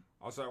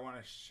 Also, I want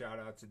to shout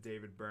out to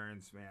David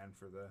Burns, man,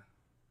 for the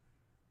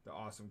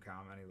awesome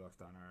comment he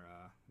left on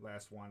our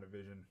last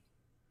WandaVision.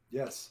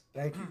 Yes,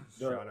 thank you.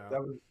 Shout out.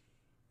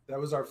 That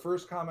was our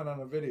first comment on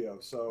a video.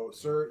 So,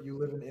 sir, you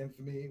live in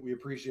infamy. We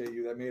appreciate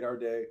you. That made our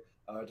day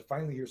to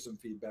finally hear some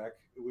feedback.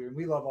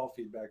 We love all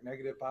feedback,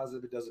 negative,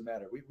 positive. It doesn't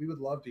matter. We would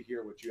love to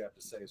hear what you have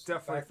to say. So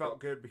definitely felt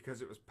good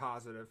because it was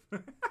positive.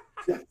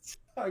 Yes,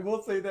 I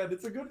will say that.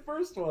 It's a good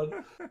first one.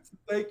 So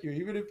thank you.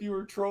 Even if you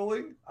were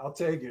trolling, I'll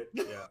take it.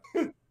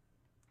 Yeah.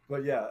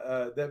 But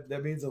yeah,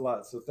 that means a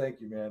lot. So thank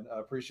you, man. I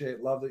appreciate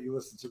it. Love that you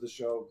listen to the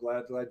show.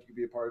 Glad you could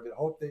be a part of it.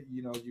 Hope that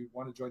you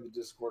want to join the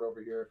Discord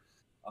over here.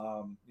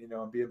 And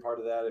being part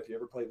of that. If you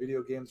ever play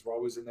video games, we're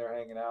always in there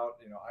hanging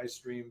out. I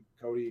stream.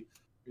 Cody,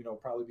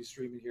 probably be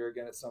streaming here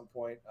again at some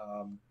point.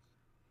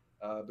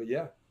 But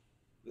yeah,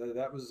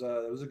 that was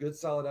a good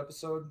solid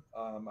episode.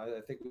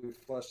 I think we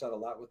fleshed out a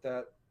lot with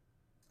that.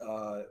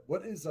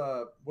 What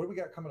do we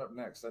got coming up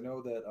next? I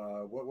know that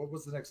what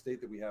was the next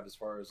date that we have as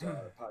far as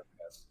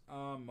podcast?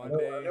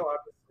 Monday. I know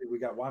obviously we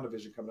got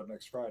WandaVision coming up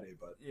next Friday,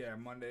 but yeah,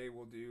 Monday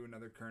we'll do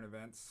another current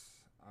events.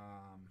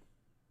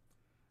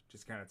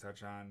 Just kind of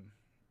touch on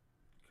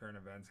current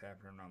events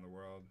happening around the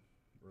world,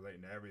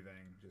 relating to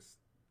everything.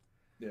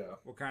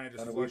 We'll kind of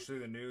just flush through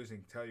the news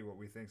and tell you what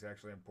we think is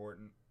actually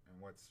important and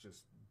what's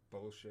just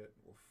bullshit.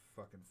 We'll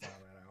fucking file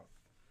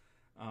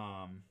that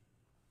out.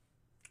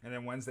 And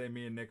then Wednesday,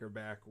 me and Nick are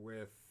back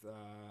with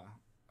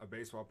a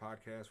baseball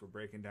podcast. We're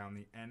breaking down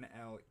the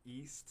NL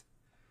East.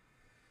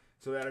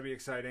 So that'll be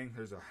exciting.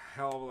 There's a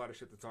hell of a lot of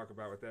shit to talk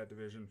about with that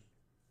division.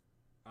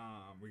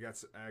 I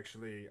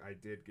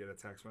did get a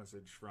text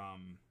message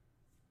from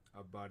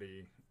a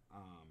buddy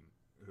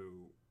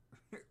who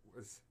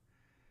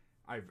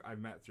I've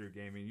met through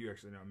gaming. You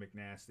actually know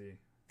McNasty.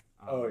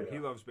 He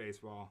loves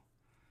baseball.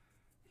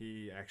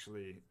 He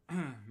actually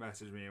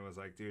messaged me and was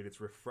like, dude, it's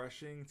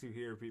refreshing to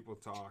hear people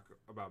talk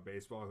about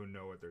baseball who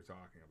know what they're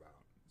talking about.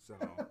 So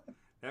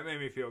that made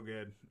me feel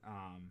good.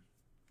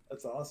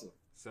 That's awesome.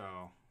 So,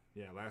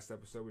 yeah, last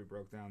episode we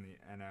broke down the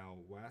NL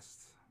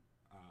West.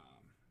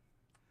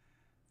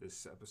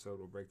 This episode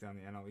will break down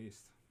the NL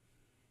East.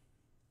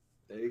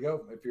 There you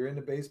go. If you're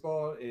into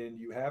baseball and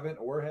you haven't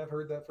or have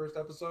heard that first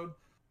episode,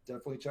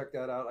 definitely check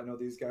that out. I know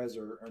these guys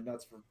are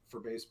nuts for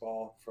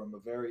baseball from a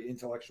very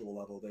intellectual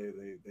level.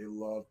 They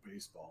love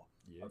baseball.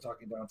 Yep. I'm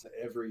talking down to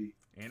every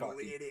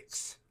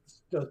analytics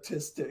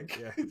statistic.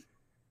 Yeah.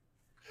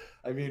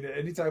 I mean,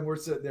 anytime we're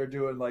sitting there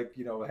doing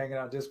hanging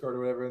out Discord or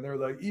whatever, and they're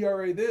like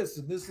ERA this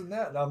and this and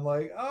that, and I'm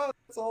like, oh,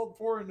 that's all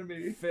foreign to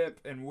me. FIP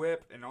and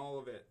WHIP and all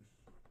of it.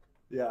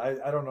 Yeah,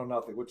 I don't know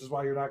nothing, which is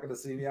why you're not going to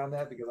see me on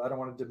that, because I don't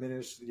want to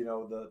diminish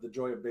the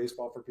joy of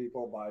baseball for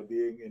people by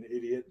being an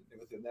idiot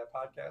within that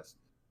podcast.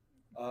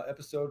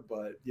 episode,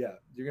 but yeah,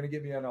 you're gonna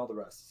get me on all the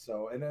rest.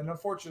 So, and then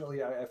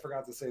unfortunately, I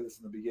forgot to say this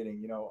in the beginning.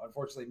 You know,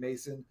 unfortunately,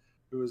 Mason,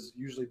 who has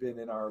usually been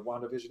in our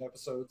WandaVision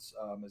episodes,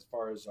 as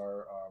far as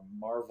our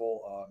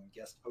Marvel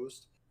guest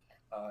host,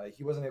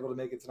 he wasn't able to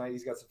make it tonight.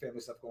 He's got some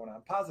family stuff going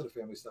on, positive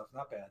family stuff,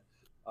 not bad.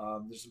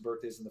 There's some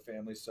birthdays in the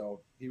family,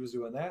 so he was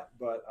doing that.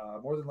 But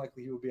more than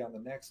likely, he will be on the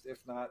next. If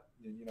not,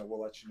 you know,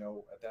 we'll let you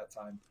know at that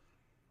time.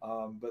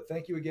 But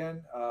thank you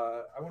again.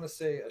 I want to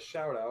say a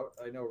shout out.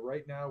 I know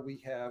right now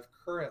we have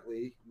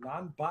currently,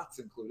 non bots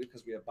included,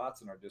 because we have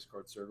bots in our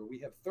Discord server, we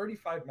have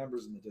 35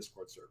 members in the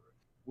Discord server,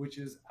 which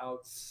is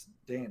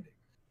outstanding.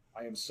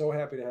 I am so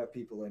happy to have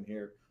people in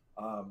here.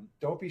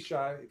 Don't be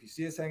shy. If you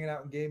see us hanging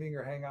out in gaming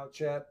or hangout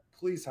chat,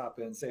 please hop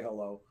in, say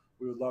hello.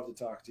 We would love to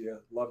talk to you,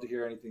 love to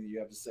hear anything that you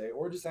have to say,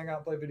 or just hang out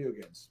and play video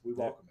games. We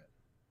welcome it.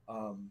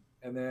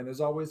 And then, as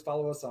always,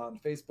 follow us on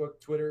Facebook,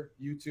 Twitter,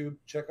 YouTube.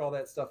 Check all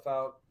that stuff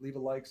out. Leave a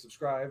like,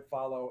 subscribe,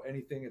 follow,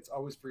 anything. It's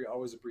always free,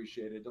 always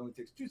appreciated. It only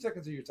takes 2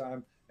 seconds of your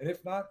time. And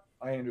if not,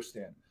 I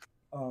understand.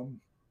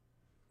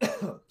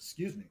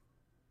 Excuse me.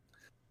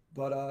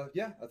 But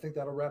yeah, I think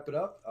that'll wrap it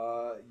up.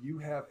 You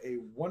have a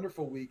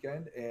wonderful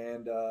weekend.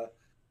 And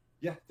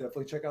yeah,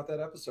 definitely check out that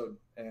episode.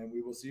 And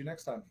we will see you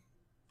next time.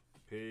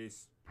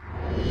 Peace.